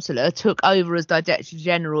Conservative councillor, took over as Director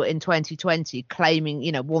General in 2020, claiming,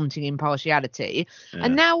 wanting impartiality. Yeah.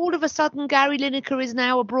 And now all of a sudden, Gary Lineker is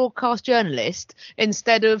now a broadcast journalist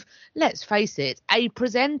instead of, let's face it, a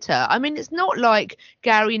presenter. I mean, it's not like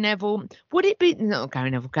Gary Neville. Would it be? Not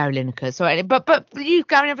Gary Neville, Gary Lineker. Sorry, but use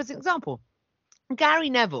Gary Neville as an example. Gary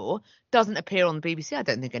Neville doesn't appear on the BBC, I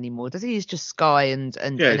don't think, anymore, does he? He's just Sky and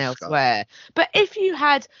elsewhere. Sky. But if you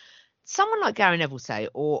had someone like Gary Neville, say,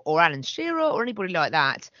 or Alan Shearer or anybody like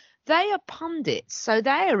that, they are pundits, so they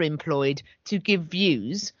are employed to give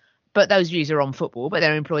views, but those views are on football, but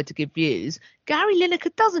they're employed to give views. Gary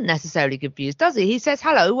Lineker doesn't necessarily give views, does he? He says,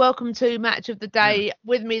 hello, welcome to Match of the Day. Yeah.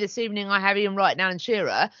 With me this evening, I have Ian Wright and Alan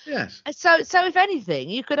Shearer. Yes. So if anything,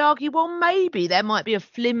 you could argue, well, maybe there might be a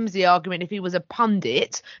flimsy argument if he was a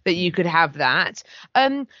pundit that you could have that.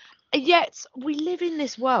 Yet we live in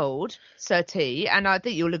this world, Sir T, and I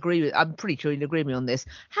think I'm pretty sure you'll agree with me on this.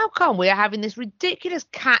 How come we are having this ridiculous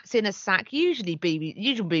cats in a sack, usual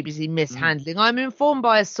BBC mishandling? I'm informed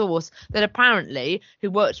by a source that apparently,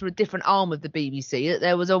 who works for a different arm of the BBC, that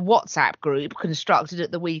there was a WhatsApp group constructed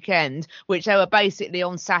at the weekend, which they were basically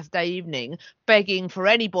on Saturday evening begging for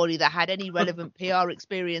anybody that had any relevant PR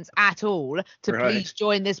experience at all to please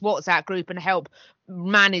join this WhatsApp group and help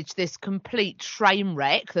manage this complete train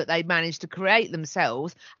wreck that they managed to create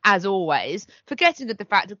themselves, as always, forgetting of the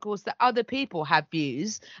fact, of course, that other people have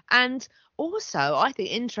views. And also, I think,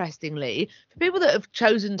 interestingly, for people that have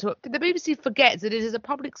chosen to, the BBC forgets that it is a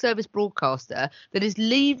public service broadcaster that is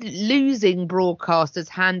losing broadcasters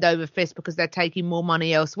hand over fist because they're taking more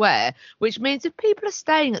money elsewhere, which means if people are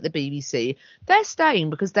staying at the BBC, they're staying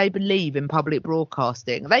because they believe in public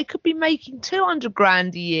broadcasting. They could be making 200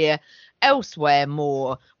 grand a year elsewhere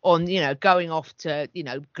more on, going off to,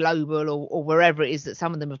 global or wherever it is that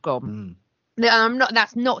some of them have gone.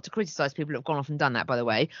 That's not to criticise people who have gone off and done that, by the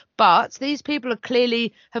way, but these people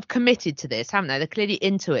have committed to this, haven't they? They're clearly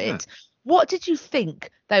into it. Yeah. What did you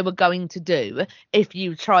think they were going to do if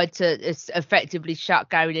you tried to effectively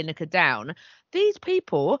shut Gary Lineker down? These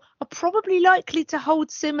people are probably likely to hold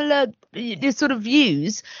similar sort of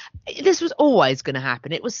views. This was always going to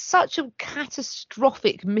happen. It was such a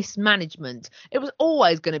catastrophic mismanagement. It was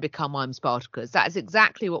always going to become I'm Spartacus. That's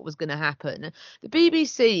exactly what was going to happen. The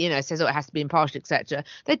BBC, says, it has to be impartial, etc.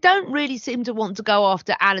 They don't really seem to want to go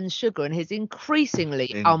after Alan Sugar and his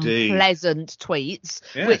increasingly unpleasant tweets,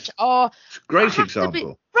 which are great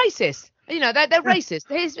example. Racist. They're racist.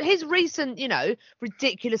 His recent,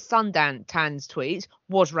 ridiculous Sundance tweet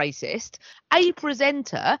was racist. A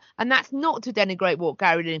presenter, and that's not to denigrate what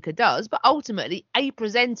Gary Lineker does, but ultimately a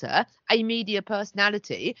presenter, a media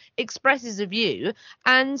personality, expresses a view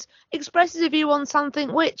on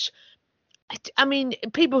something which,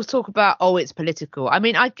 people talk about, it's political.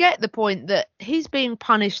 I get the point that he's being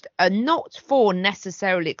punished not for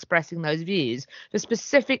necessarily expressing those views. The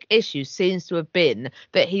specific issue seems to have been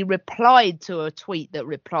that he replied to a tweet that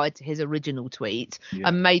replied to his original tweet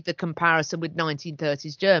and made the comparison with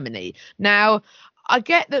 1930s Germany. Now, I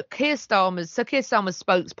get that Keir Starmer's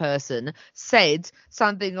spokesperson said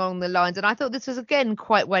something along the lines, and I thought this was again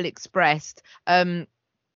quite well expressed. What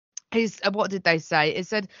did they say? It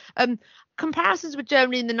said, comparisons with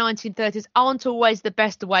Germany in the 1930s aren't always the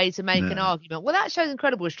best way to make an argument. Well, that shows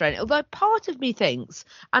incredible restraint. Although part of me thinks,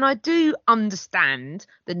 and I do understand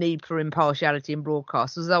the need for impartiality in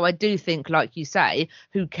broadcasters, though I do think, like you say,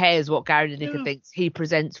 who cares what Gary Lineker thinks? He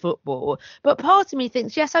presents football. But part of me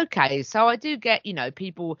thinks, yes, okay. So I do get,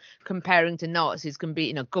 people comparing to Nazis can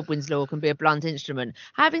be, Godwin's law can be a blunt instrument.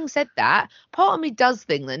 Having said that, part of me does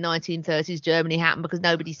think that 1930s Germany happened because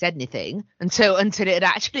nobody said anything until it had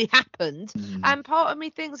actually happened. And part of me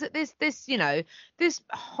thinks that this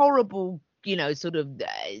horrible, sort of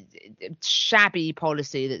shabby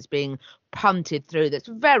policy that's being punted through, that's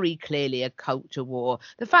very clearly a culture war.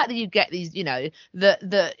 The fact that you get these,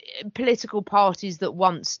 the political parties that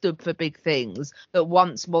once stood for big things, that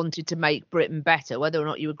once wanted to make Britain better, whether or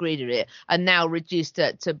not you agreed with it, are now reduced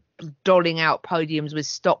to doling out podiums with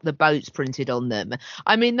 "Stop the Boats" printed on them.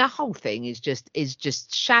 The whole thing is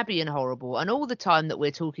just shabby and horrible. And all the time that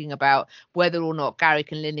we're talking about whether or not Gary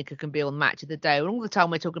and Lineker can be on Match of the Day, and all the time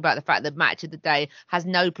we're talking about the fact that Match of the Day has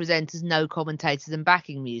no presenters, no commentators and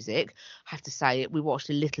backing music, I have to say, we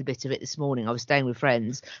watched a little bit of it this morning. I was staying with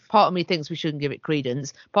friends. Part of me thinks we shouldn't give it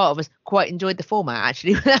credence. Part of us quite enjoyed the format,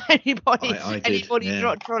 actually, without anybody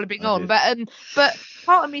trolloping on. But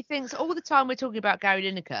part of me thinks all the time we're talking about Gary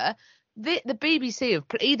Lineker, the BBC have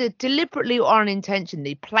either deliberately or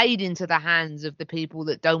unintentionally played into the hands of the people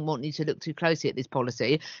that don't want you to look too closely at this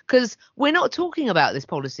policy, because we're not talking about this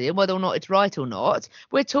policy and whether or not it's right or not.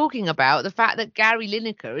 We're talking about the fact that Gary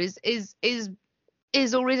Lineker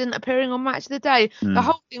is or isn't appearing on Match of the Day. The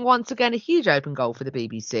whole thing, once again, a huge open goal for the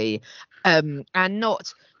BBC, and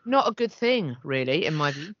not a good thing, really, in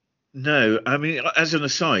my view. No, as an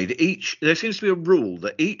aside, there seems to be a rule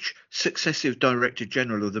that each successive Director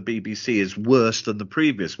General of the BBC is worse than the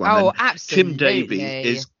previous one. Oh, absolutely. Tim Davie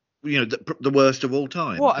is, the worst of all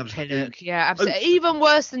time. What a pillock, yeah, absolutely. Even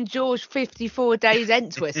worse than George 54 Days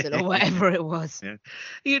Entwistle or whatever it was.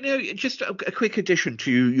 Yeah. Just a quick addition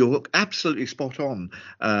to your absolutely spot on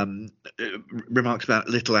remarks about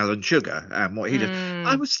little Alan Sugar and what he did.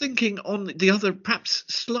 I was thinking on the other, perhaps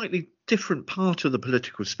slightly different part of the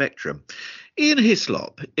political spectrum. Ian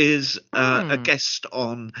Hislop is a guest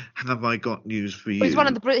on Have I Got News for You? Well,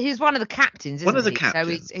 he's one of the captains, isn't he?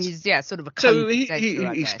 Captains. So he's sort of a co-presenter.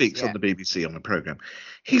 So he speaks on the BBC on the programme.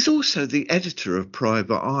 He's also the editor of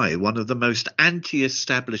Private Eye, one of the most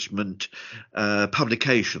anti-establishment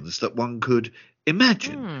publications that one could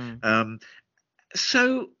imagine.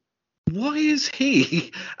 So why is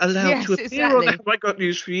he allowed to appear on Have I Got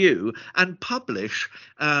News for You and publish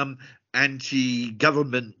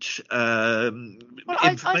anti-government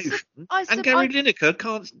information, I and Gary Lineker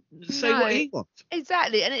can't say what he wants.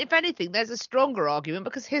 Exactly, and if anything, there's a stronger argument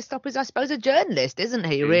because Histop is, I suppose, a journalist, isn't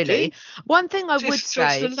he? Really, Indeed. One thing I would So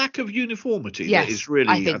say, it's the lack of uniformity yes, that is really.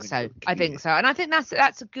 I think so, and I think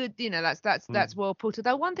that's a good, that's well put.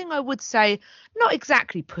 Although one thing I would say, not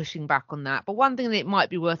exactly pushing back on that, but one thing that it might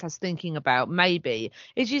be worth us thinking about maybe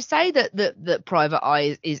is you say that Private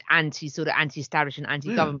Eye is anti-establishment,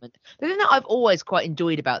 anti-government. The thing that I've always quite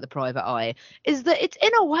enjoyed about the Private Eye is that it's in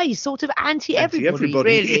a way sort of anti-everybody,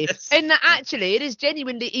 really. Yes. In that actually it is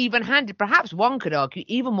genuinely even-handed. Perhaps one could argue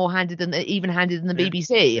even more handed than the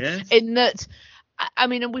BBC. Yes. In that, I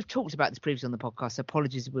mean, and we've talked about this previously on the podcast, so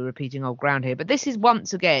apologies if we're repeating old ground here, but this is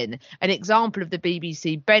once again an example of the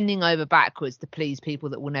BBC bending over backwards to please people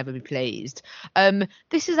that will never be pleased.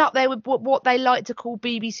 This is up there with what they like to call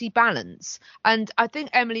BBC balance. And I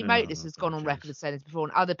think Emily Maitlis has gone on record as saying this before,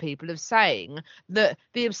 and other people of saying that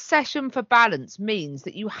the obsession for balance means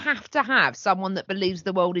that you have to have someone that believes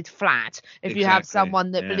the world is flat if you have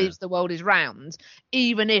someone that believes the world is round,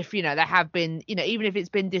 even if, there have been, even if it's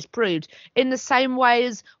been disproved. In the same way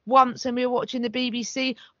as once when we were watching the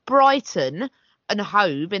BBC, Brighton and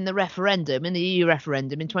Hove in the referendum, in the EU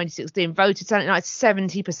referendum in 2016, voted something like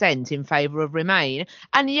 70% in favour of Remain,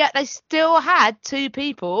 and yet they still had two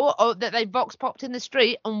people that they vox popped in the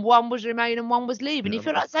street, and one was Remain and one was Leave, and you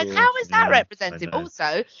feel like saying, how is that representative?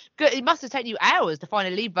 Also, it must have taken you hours to find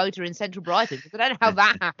a Leave voter in central Brighton, because I don't know how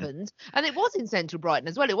that happened, and it was in central Brighton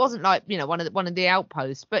as well. It wasn't like one of the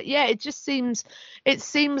outposts, but yeah, it seems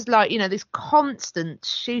like this constant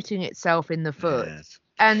shooting itself in the foot. Yes.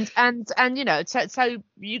 And so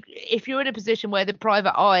if you're in a position where the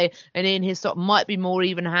Private Eye and Ian Hislop might be more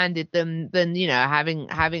even-handed than having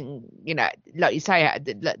like you say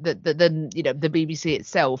the BBC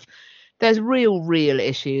itself, there's real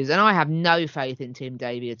issues, and I have no faith in Tim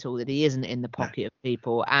Davie at all, that he isn't in the pocket of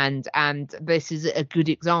people, and this is a good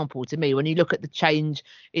example to me when you look at the change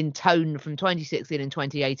in tone from 2016 and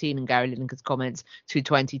 2018 and Gary Lineker's comments to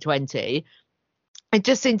 2020. It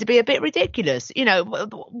just seemed to be a bit ridiculous.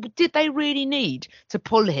 Did they really need to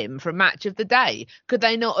pull him from Match of the Day? Could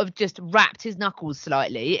they not have just wrapped his knuckles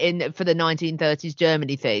slightly for the 1930s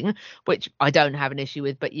Germany thing, which I don't have an issue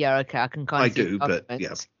with, but yeah, okay, I can kind of. I do, but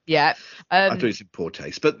yeah. Yeah. I do, it's in poor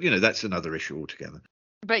taste, but that's another issue altogether.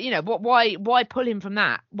 But why pull him from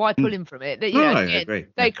that? Why pull him from it? I agree.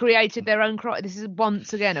 They created their own crisis. This is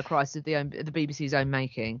once again a crisis of the BBC's own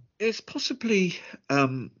making. It's possibly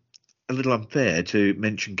a little unfair to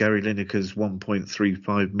mention Gary Lineker's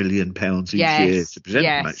 £1.35 million each year to present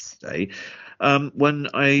Match Day when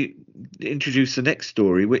I introduce the next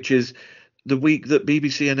story, which is the week that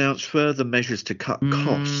BBC announced further measures to cut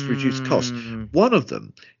costs, reduce costs. One of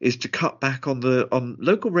them is to cut back on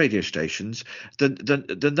local radio stations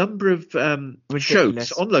the number of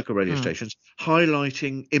shows on local radio stations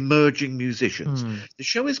highlighting emerging musicians. The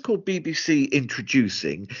show is called BBC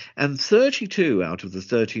Introducing, and 32 out of the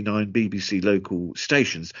 39 BBC local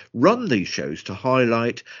stations run these shows to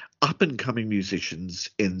highlight up-and-coming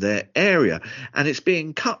musicians in their area, and it's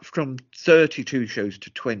being cut from 32 shows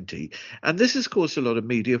to 20, and this has caused a lot of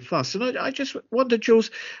media fuss. And I just wonder,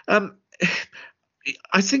 Jules, I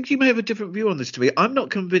think you may have a different view on this to me. I'm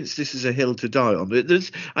not convinced this is a hill to die on.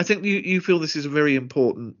 I think you feel this is a very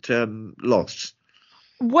important loss.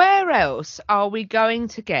 Where else are we going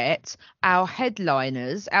to get our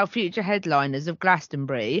headliners, our future headliners of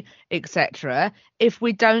Glastonbury, etc., if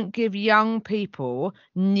we don't give young people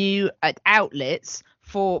new outlets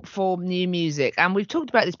for new music? And we've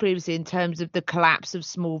talked about this previously in terms of the collapse of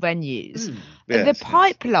small venues. The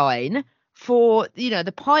pipeline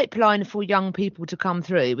for young people to come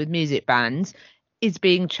through with music bands is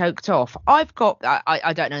being choked off. I've got,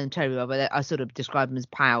 I don't know them terribly well, but I sort of describe them as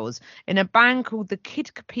pals, in a band called the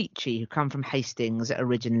Kid Capici, who come from Hastings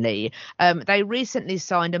originally. They recently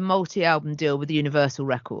signed a multi-album deal with Universal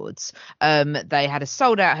Records. They had a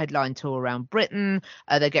sold-out headline tour around Britain.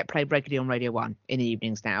 They get played regularly on Radio 1 in the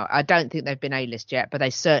evenings now. I don't think they've been A-list yet, but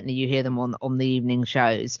they certainly, you hear them on the evening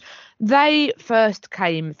shows. They first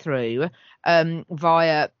came through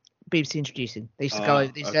via BBC Introducing. They used to go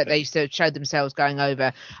over. They used to show themselves going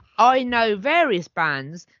over. I know various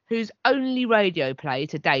bands whose only radio play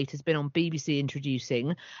to date has been on BBC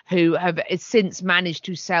Introducing, who have since managed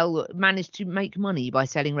to make money by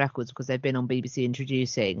selling records because they've been on BBC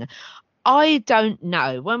Introducing. I don't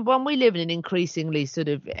know. When we live in an increasingly sort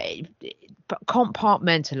of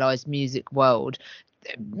compartmentalised music world,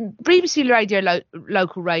 BBC Radio,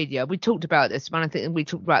 local radio, we talked about this when I think we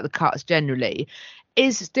talked about the cuts generally.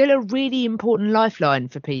 is still a really important lifeline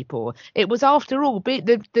for people. It was, after all,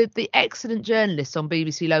 the excellent journalists on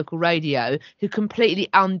BBC Local Radio who completely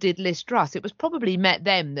undid Liz Truss. It was probably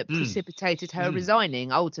them that precipitated her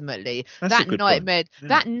resigning ultimately. That's a good point.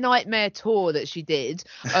 That nightmare tour that she did,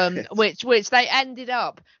 which they ended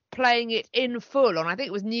up playing it in full on, I think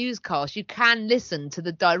it was Newscast. You can listen to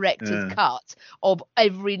the director's cut of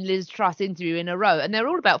every Liz Truss interview in a row, and they're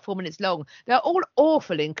all about 4 minutes long. They're all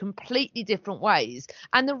awful in completely different ways,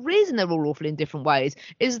 and the reason they're all awful in different ways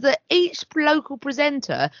is that each local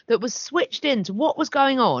presenter that was switched into what was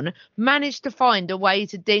going on managed to find a way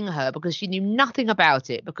to ding her, because she knew nothing about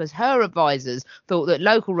it, because her advisors thought that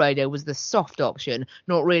local radio was the soft option,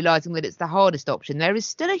 not realizing that it's the hardest option. There is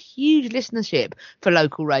still a huge listenership for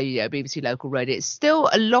local radio, BBC Local Radio. It's still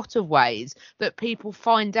a lot of ways that people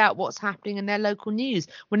find out what's happening in their local news.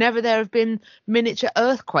 Whenever there have been miniature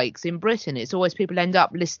earthquakes in Britain, it's always people end up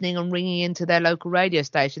listening and ringing into their local radio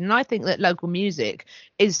station. And I think that local music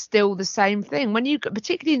is still the same thing. When you,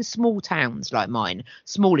 particularly in small towns like mine,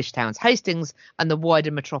 smallish towns, Hastings and the wider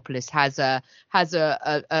metropolis has a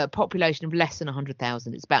population of less than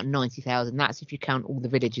 100,000. It's about 90,000. That's if you count all the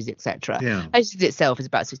villages, etc. Hastings itself is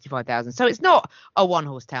about 65,000. So it's not a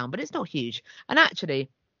one-horse town, but it's not huge. And actually,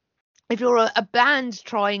 if you're a band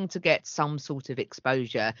trying to get some sort of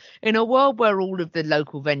exposure in a world where all of the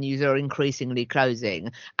local venues are increasingly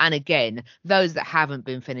closing, and again, those that haven't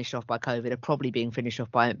been finished off by COVID are probably being finished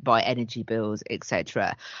off by energy bills,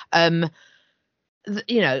 etc.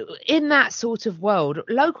 In that sort of world,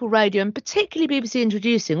 local radio, and particularly BBC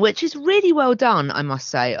Introducing, which is really well done, I must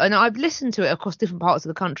say, and I've listened to it across different parts of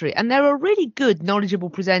the country, and there are really good,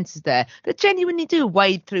 knowledgeable presenters there that genuinely do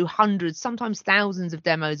wade through hundreds, sometimes thousands of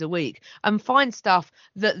demos a week and find stuff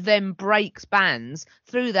that then breaks bands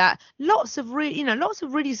through that. Lots of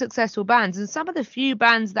really successful bands, and some of the few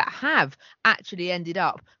bands that have actually ended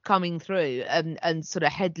up coming through and sort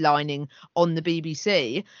of headlining on the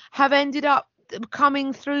BBC have ended up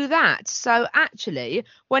coming through that. So actually,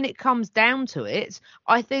 when it comes down to it,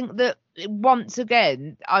 I think that once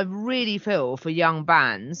again, I really feel for young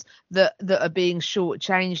bands that are being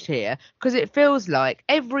shortchanged here, because it feels like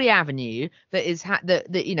every avenue that is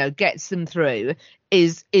that gets them through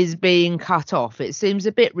is being cut off. It seems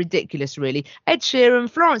a bit ridiculous, really. Ed Sheeran,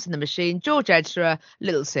 Florence and the Machine, George Ezra,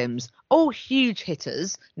 Little Sims, all huge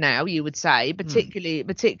hitters now, you would say. Particularly,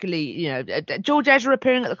 George Ezra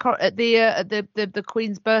appearing at the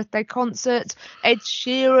Queen's birthday concert. Ed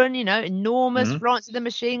Sheeran, enormous. Florence and the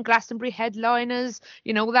Machine, Glastonbury headliners,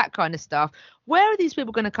 all that kind of stuff. Where are these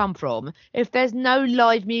people going to come from if there's no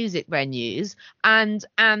live music venues and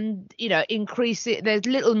increase it? There's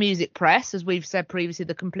little music press, as we've said previously,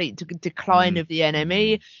 the complete decline of the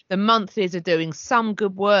NME. The monthlies are doing some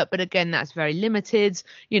good work, but again, that's very limited,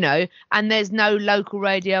 and there's no local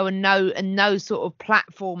radio and no sort of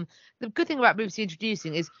platform. The good thing about BBC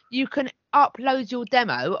Introducing is you can upload your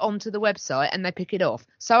demo onto the website and they pick it off.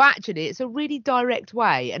 So actually, it's a really direct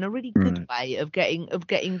way and a really good way of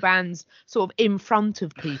getting bands sort of in front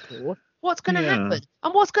of people. What's going to happen?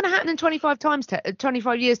 And what's going to happen in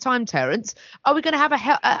 25 years' time, Terence? Are we going to have a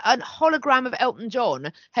hologram of Elton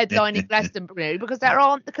John headlining Glastonbury because there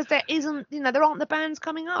aren't the bands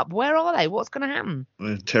coming up? Where are they? What's going to happen?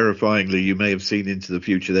 Well, terrifyingly, you may have seen into the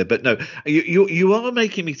future there, but no, you are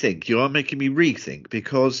making me think. You are making me rethink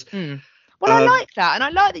because. Well, I like that, and I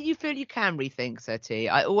like that you feel you can rethink, Sir T.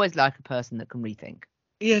 I always like a person that can rethink.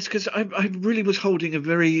 Yes, because I really was holding a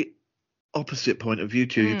very opposite point of view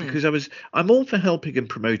to you, because I'm all for helping and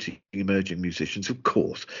promoting emerging musicians, of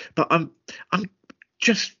course, but I'm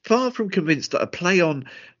just far from convinced that a play on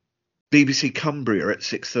BBC Cumbria at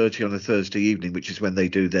 6:30 on a Thursday evening, which is when they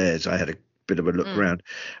do theirs, I had a bit of a look around,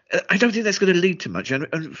 I don't think that's going to lead to much,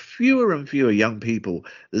 and fewer and fewer young people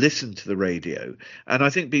listen to the radio, and I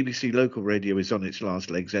think BBC Local Radio is on its last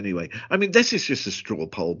legs anyway. I mean, this is just a straw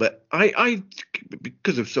poll, but I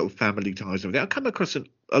because of sort of family ties and everything, I come across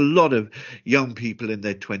a lot of young people in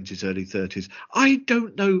their 20s, early 30s. I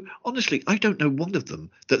don't know one of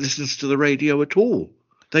them that listens to the radio at all.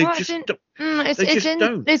 They just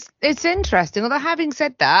don't. It's interesting, although having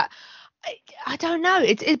said that, I don't know.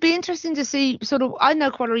 It'd be interesting to see sort of. I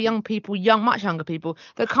know quite a lot of young people, much younger people,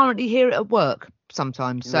 that currently hear it at work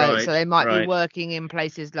sometimes. So they might be working in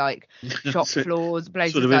places like shop floors,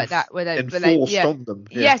 places sort of like that, where they on them.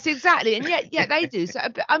 Yeah. Yes, exactly, and yet they do. So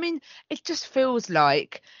I mean, it just feels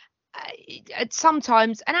like.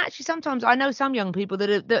 Sometimes I know some young people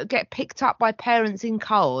that get picked up by parents in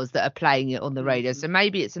cars that are playing it on the radio. So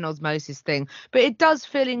maybe it's an osmosis thing, but it does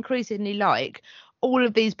feel increasingly like all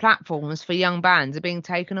of these platforms for young bands are being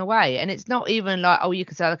taken away, and it's not even like, oh, you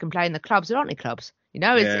can say they can play in the clubs. There aren't any clubs.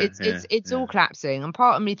 It's all collapsing, and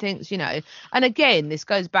part of me thinks, and again, this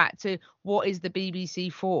goes back to what is the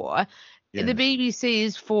BBC for? Yes. The BBC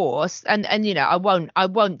is forced, and I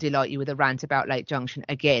won't delight you with a rant about Lake Junction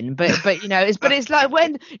again, but it's like,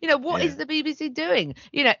 when what is the BBC doing?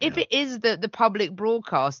 If it is the public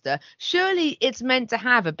broadcaster, surely it's meant to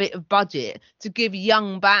have a bit of budget to give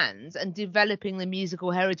young bands and developing the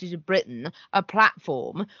musical heritage of Britain a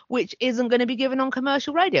platform, which isn't going to be given on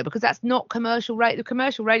commercial radio, because that's not commercial radio. The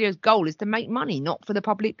commercial radio's goal is to make money, not for the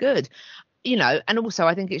public good. And also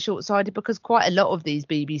I think it's short-sighted because quite a lot of these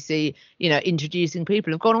BBC, introducing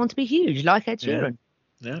people have gone on to be huge, like Ed Sheeran.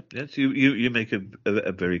 Yes, you make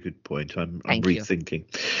a very good point. I'm rethinking.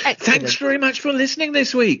 Excellent. Thanks very much for listening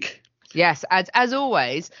this week. Yes, as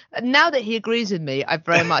always. Now that he agrees with me, I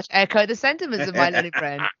very much echo the sentiments of my little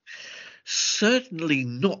friend. Certainly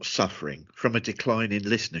not suffering from a decline in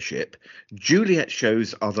listenership, Juliet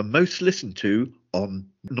shows are the most listened to on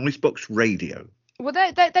Noisebox Radio. Well,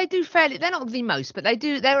 they do fairly. They're not the most, but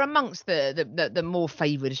they're amongst the more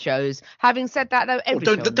favoured shows. Having said that, though,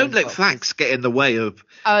 don't let facts get in the way of.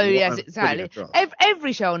 Oh yes, exactly.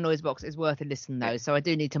 Every show on Noisebox is worth a listen, though. So I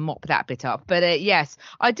do need to mop that bit up. But yes,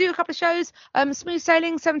 I do a couple of shows. Smooth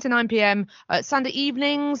Sailing, 7 to 9 p.m. Sunday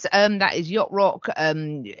evenings. That is Yacht Rock.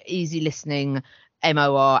 Easy listening.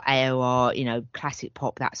 MOR, AOR, classic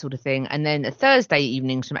pop, that sort of thing. And then Thursday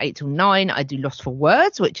evenings from 8 till 9, I do Lost for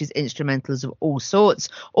Words, which is instrumentals of all sorts,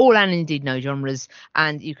 all and indeed no genres.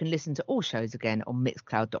 And you can listen to all shows again on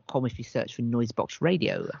mixcloud.com if you search for Noisebox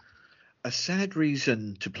Radio. A sad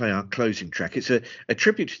reason to play our closing track. It's a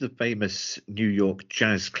tribute to the famous New York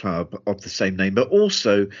jazz club of the same name, but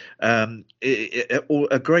also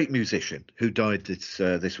a great musician who died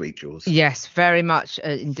this week, Jules. Yes, very much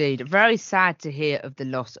indeed. Very sad to hear of the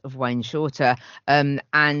loss of Wayne Shorter. And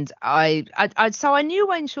I knew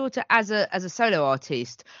Wayne Shorter as a solo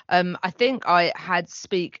artist. I think I had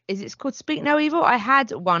is it called Speak No Evil? I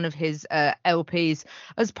had one of his LPs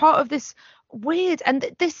as part of this weird, and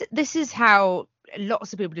this is how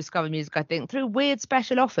lots of people discover music, I think, through weird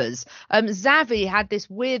special offers. Zavi had this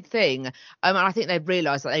weird thing, and I think they've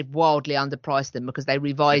realised that they've wildly underpriced them because they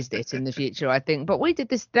revised it in the future, I think. But they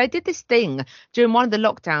did this thing during one of the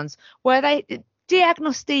lockdowns where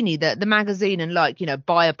Diagnostini, the magazine, and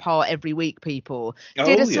buy a part every week people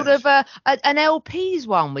did a sort of an LPs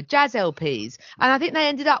one with jazz LPs, and I think they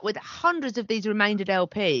ended up with hundreds of these remaindered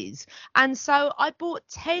LPs, and so I bought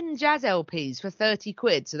 10 jazz LPs for 30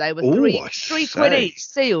 quid, so they were three quid each,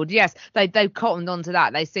 sealed. Yes, they've cottoned onto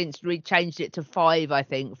that. They since changed it to 5, I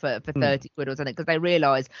think, for 30 quid or something, because they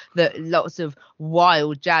realised that lots of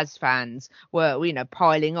wild jazz fans were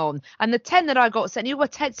piling on. And the 10 that I got sent, you were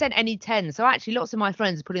sent any 10, so actually lots of my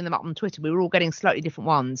friends are putting them up on Twitter. We were all getting slightly different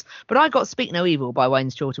ones, but I got Speak No Evil by Wayne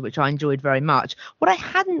Shorter, which I enjoyed very much. What I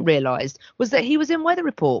hadn't realised was that he was in Weather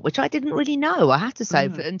Report, which I didn't really know, I have to say,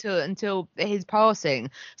 until his passing.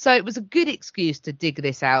 So it was a good excuse to dig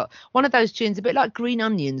this out. One of those tunes, a bit like Green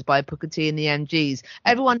Onions by Booker T and the MGs.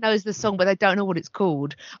 Everyone knows the song, but they don't know what it's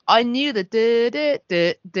called. I knew the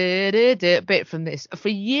bit from this for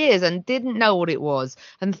years and didn't know what it was.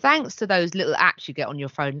 And thanks to those little apps you get on your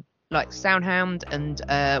phone, like Soundhound and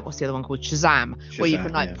what's the other one called, Shazam, where you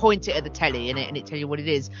can point it at the telly and it tell you what it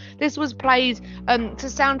is. This was played to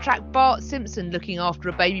soundtrack Bart Simpson looking after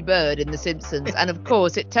a baby bird in The Simpsons, and of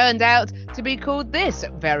course it turned out to be called this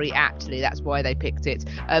very aptly. That's why they picked it.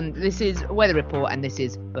 This is Weather Report, and this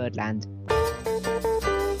is Birdland.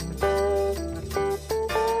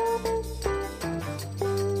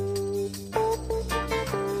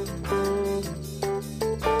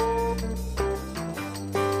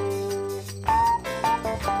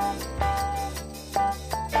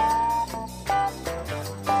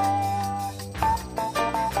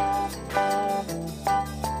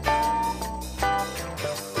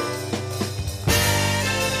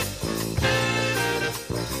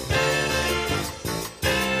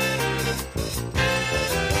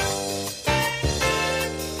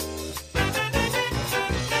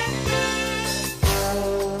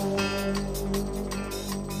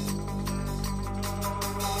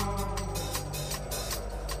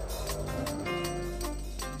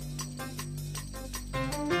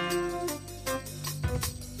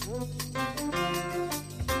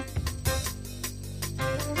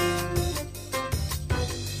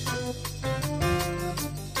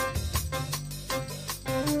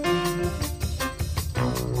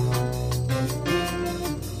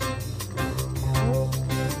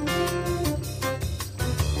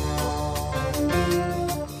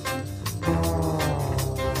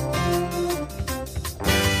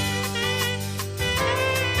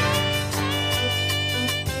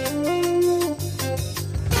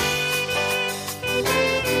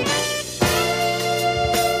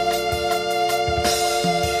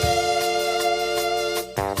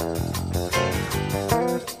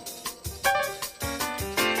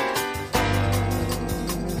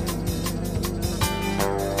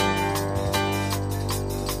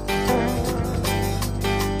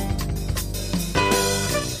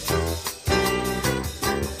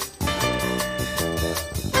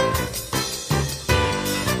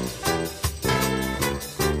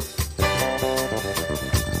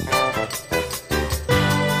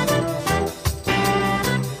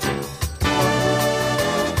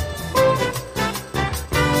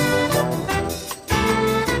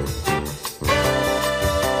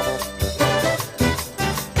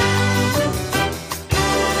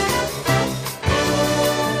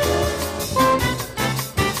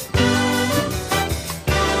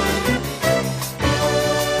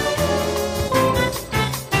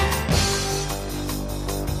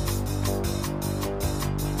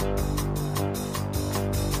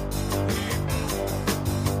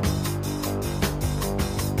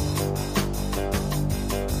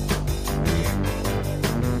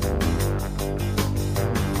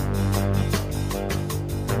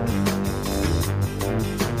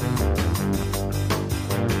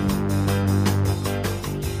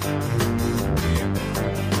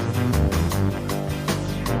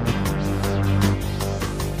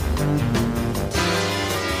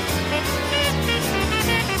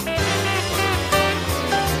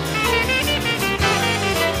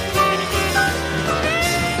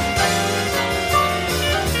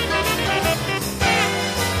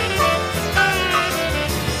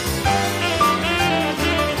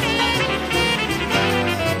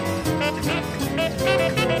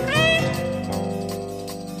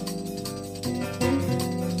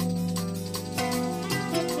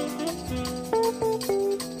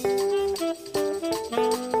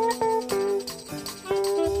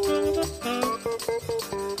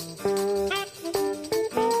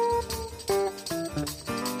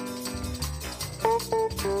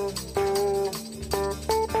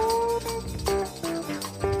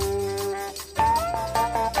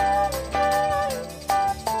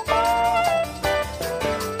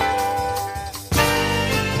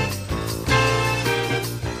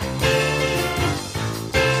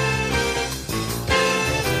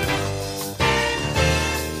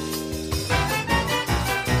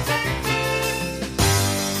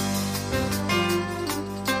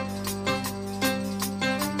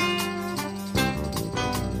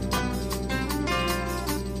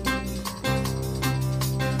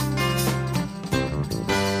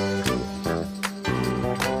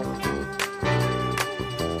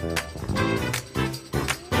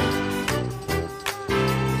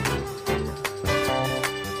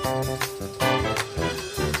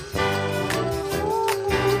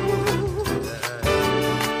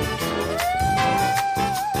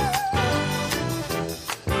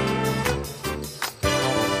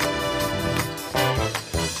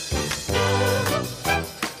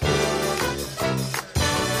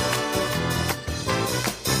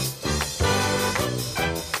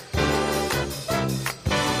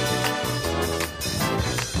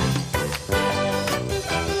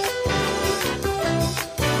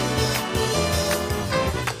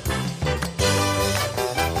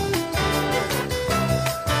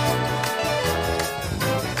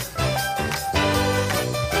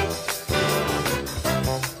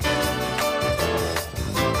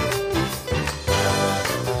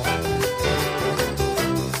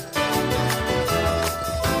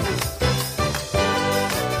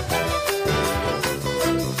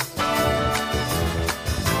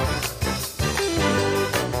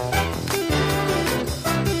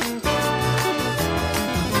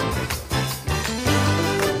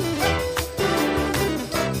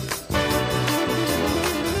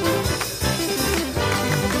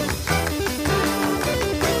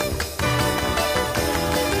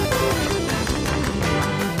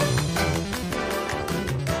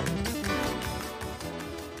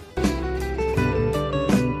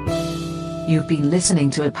 You've been listening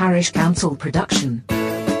to a Parish Counsel production.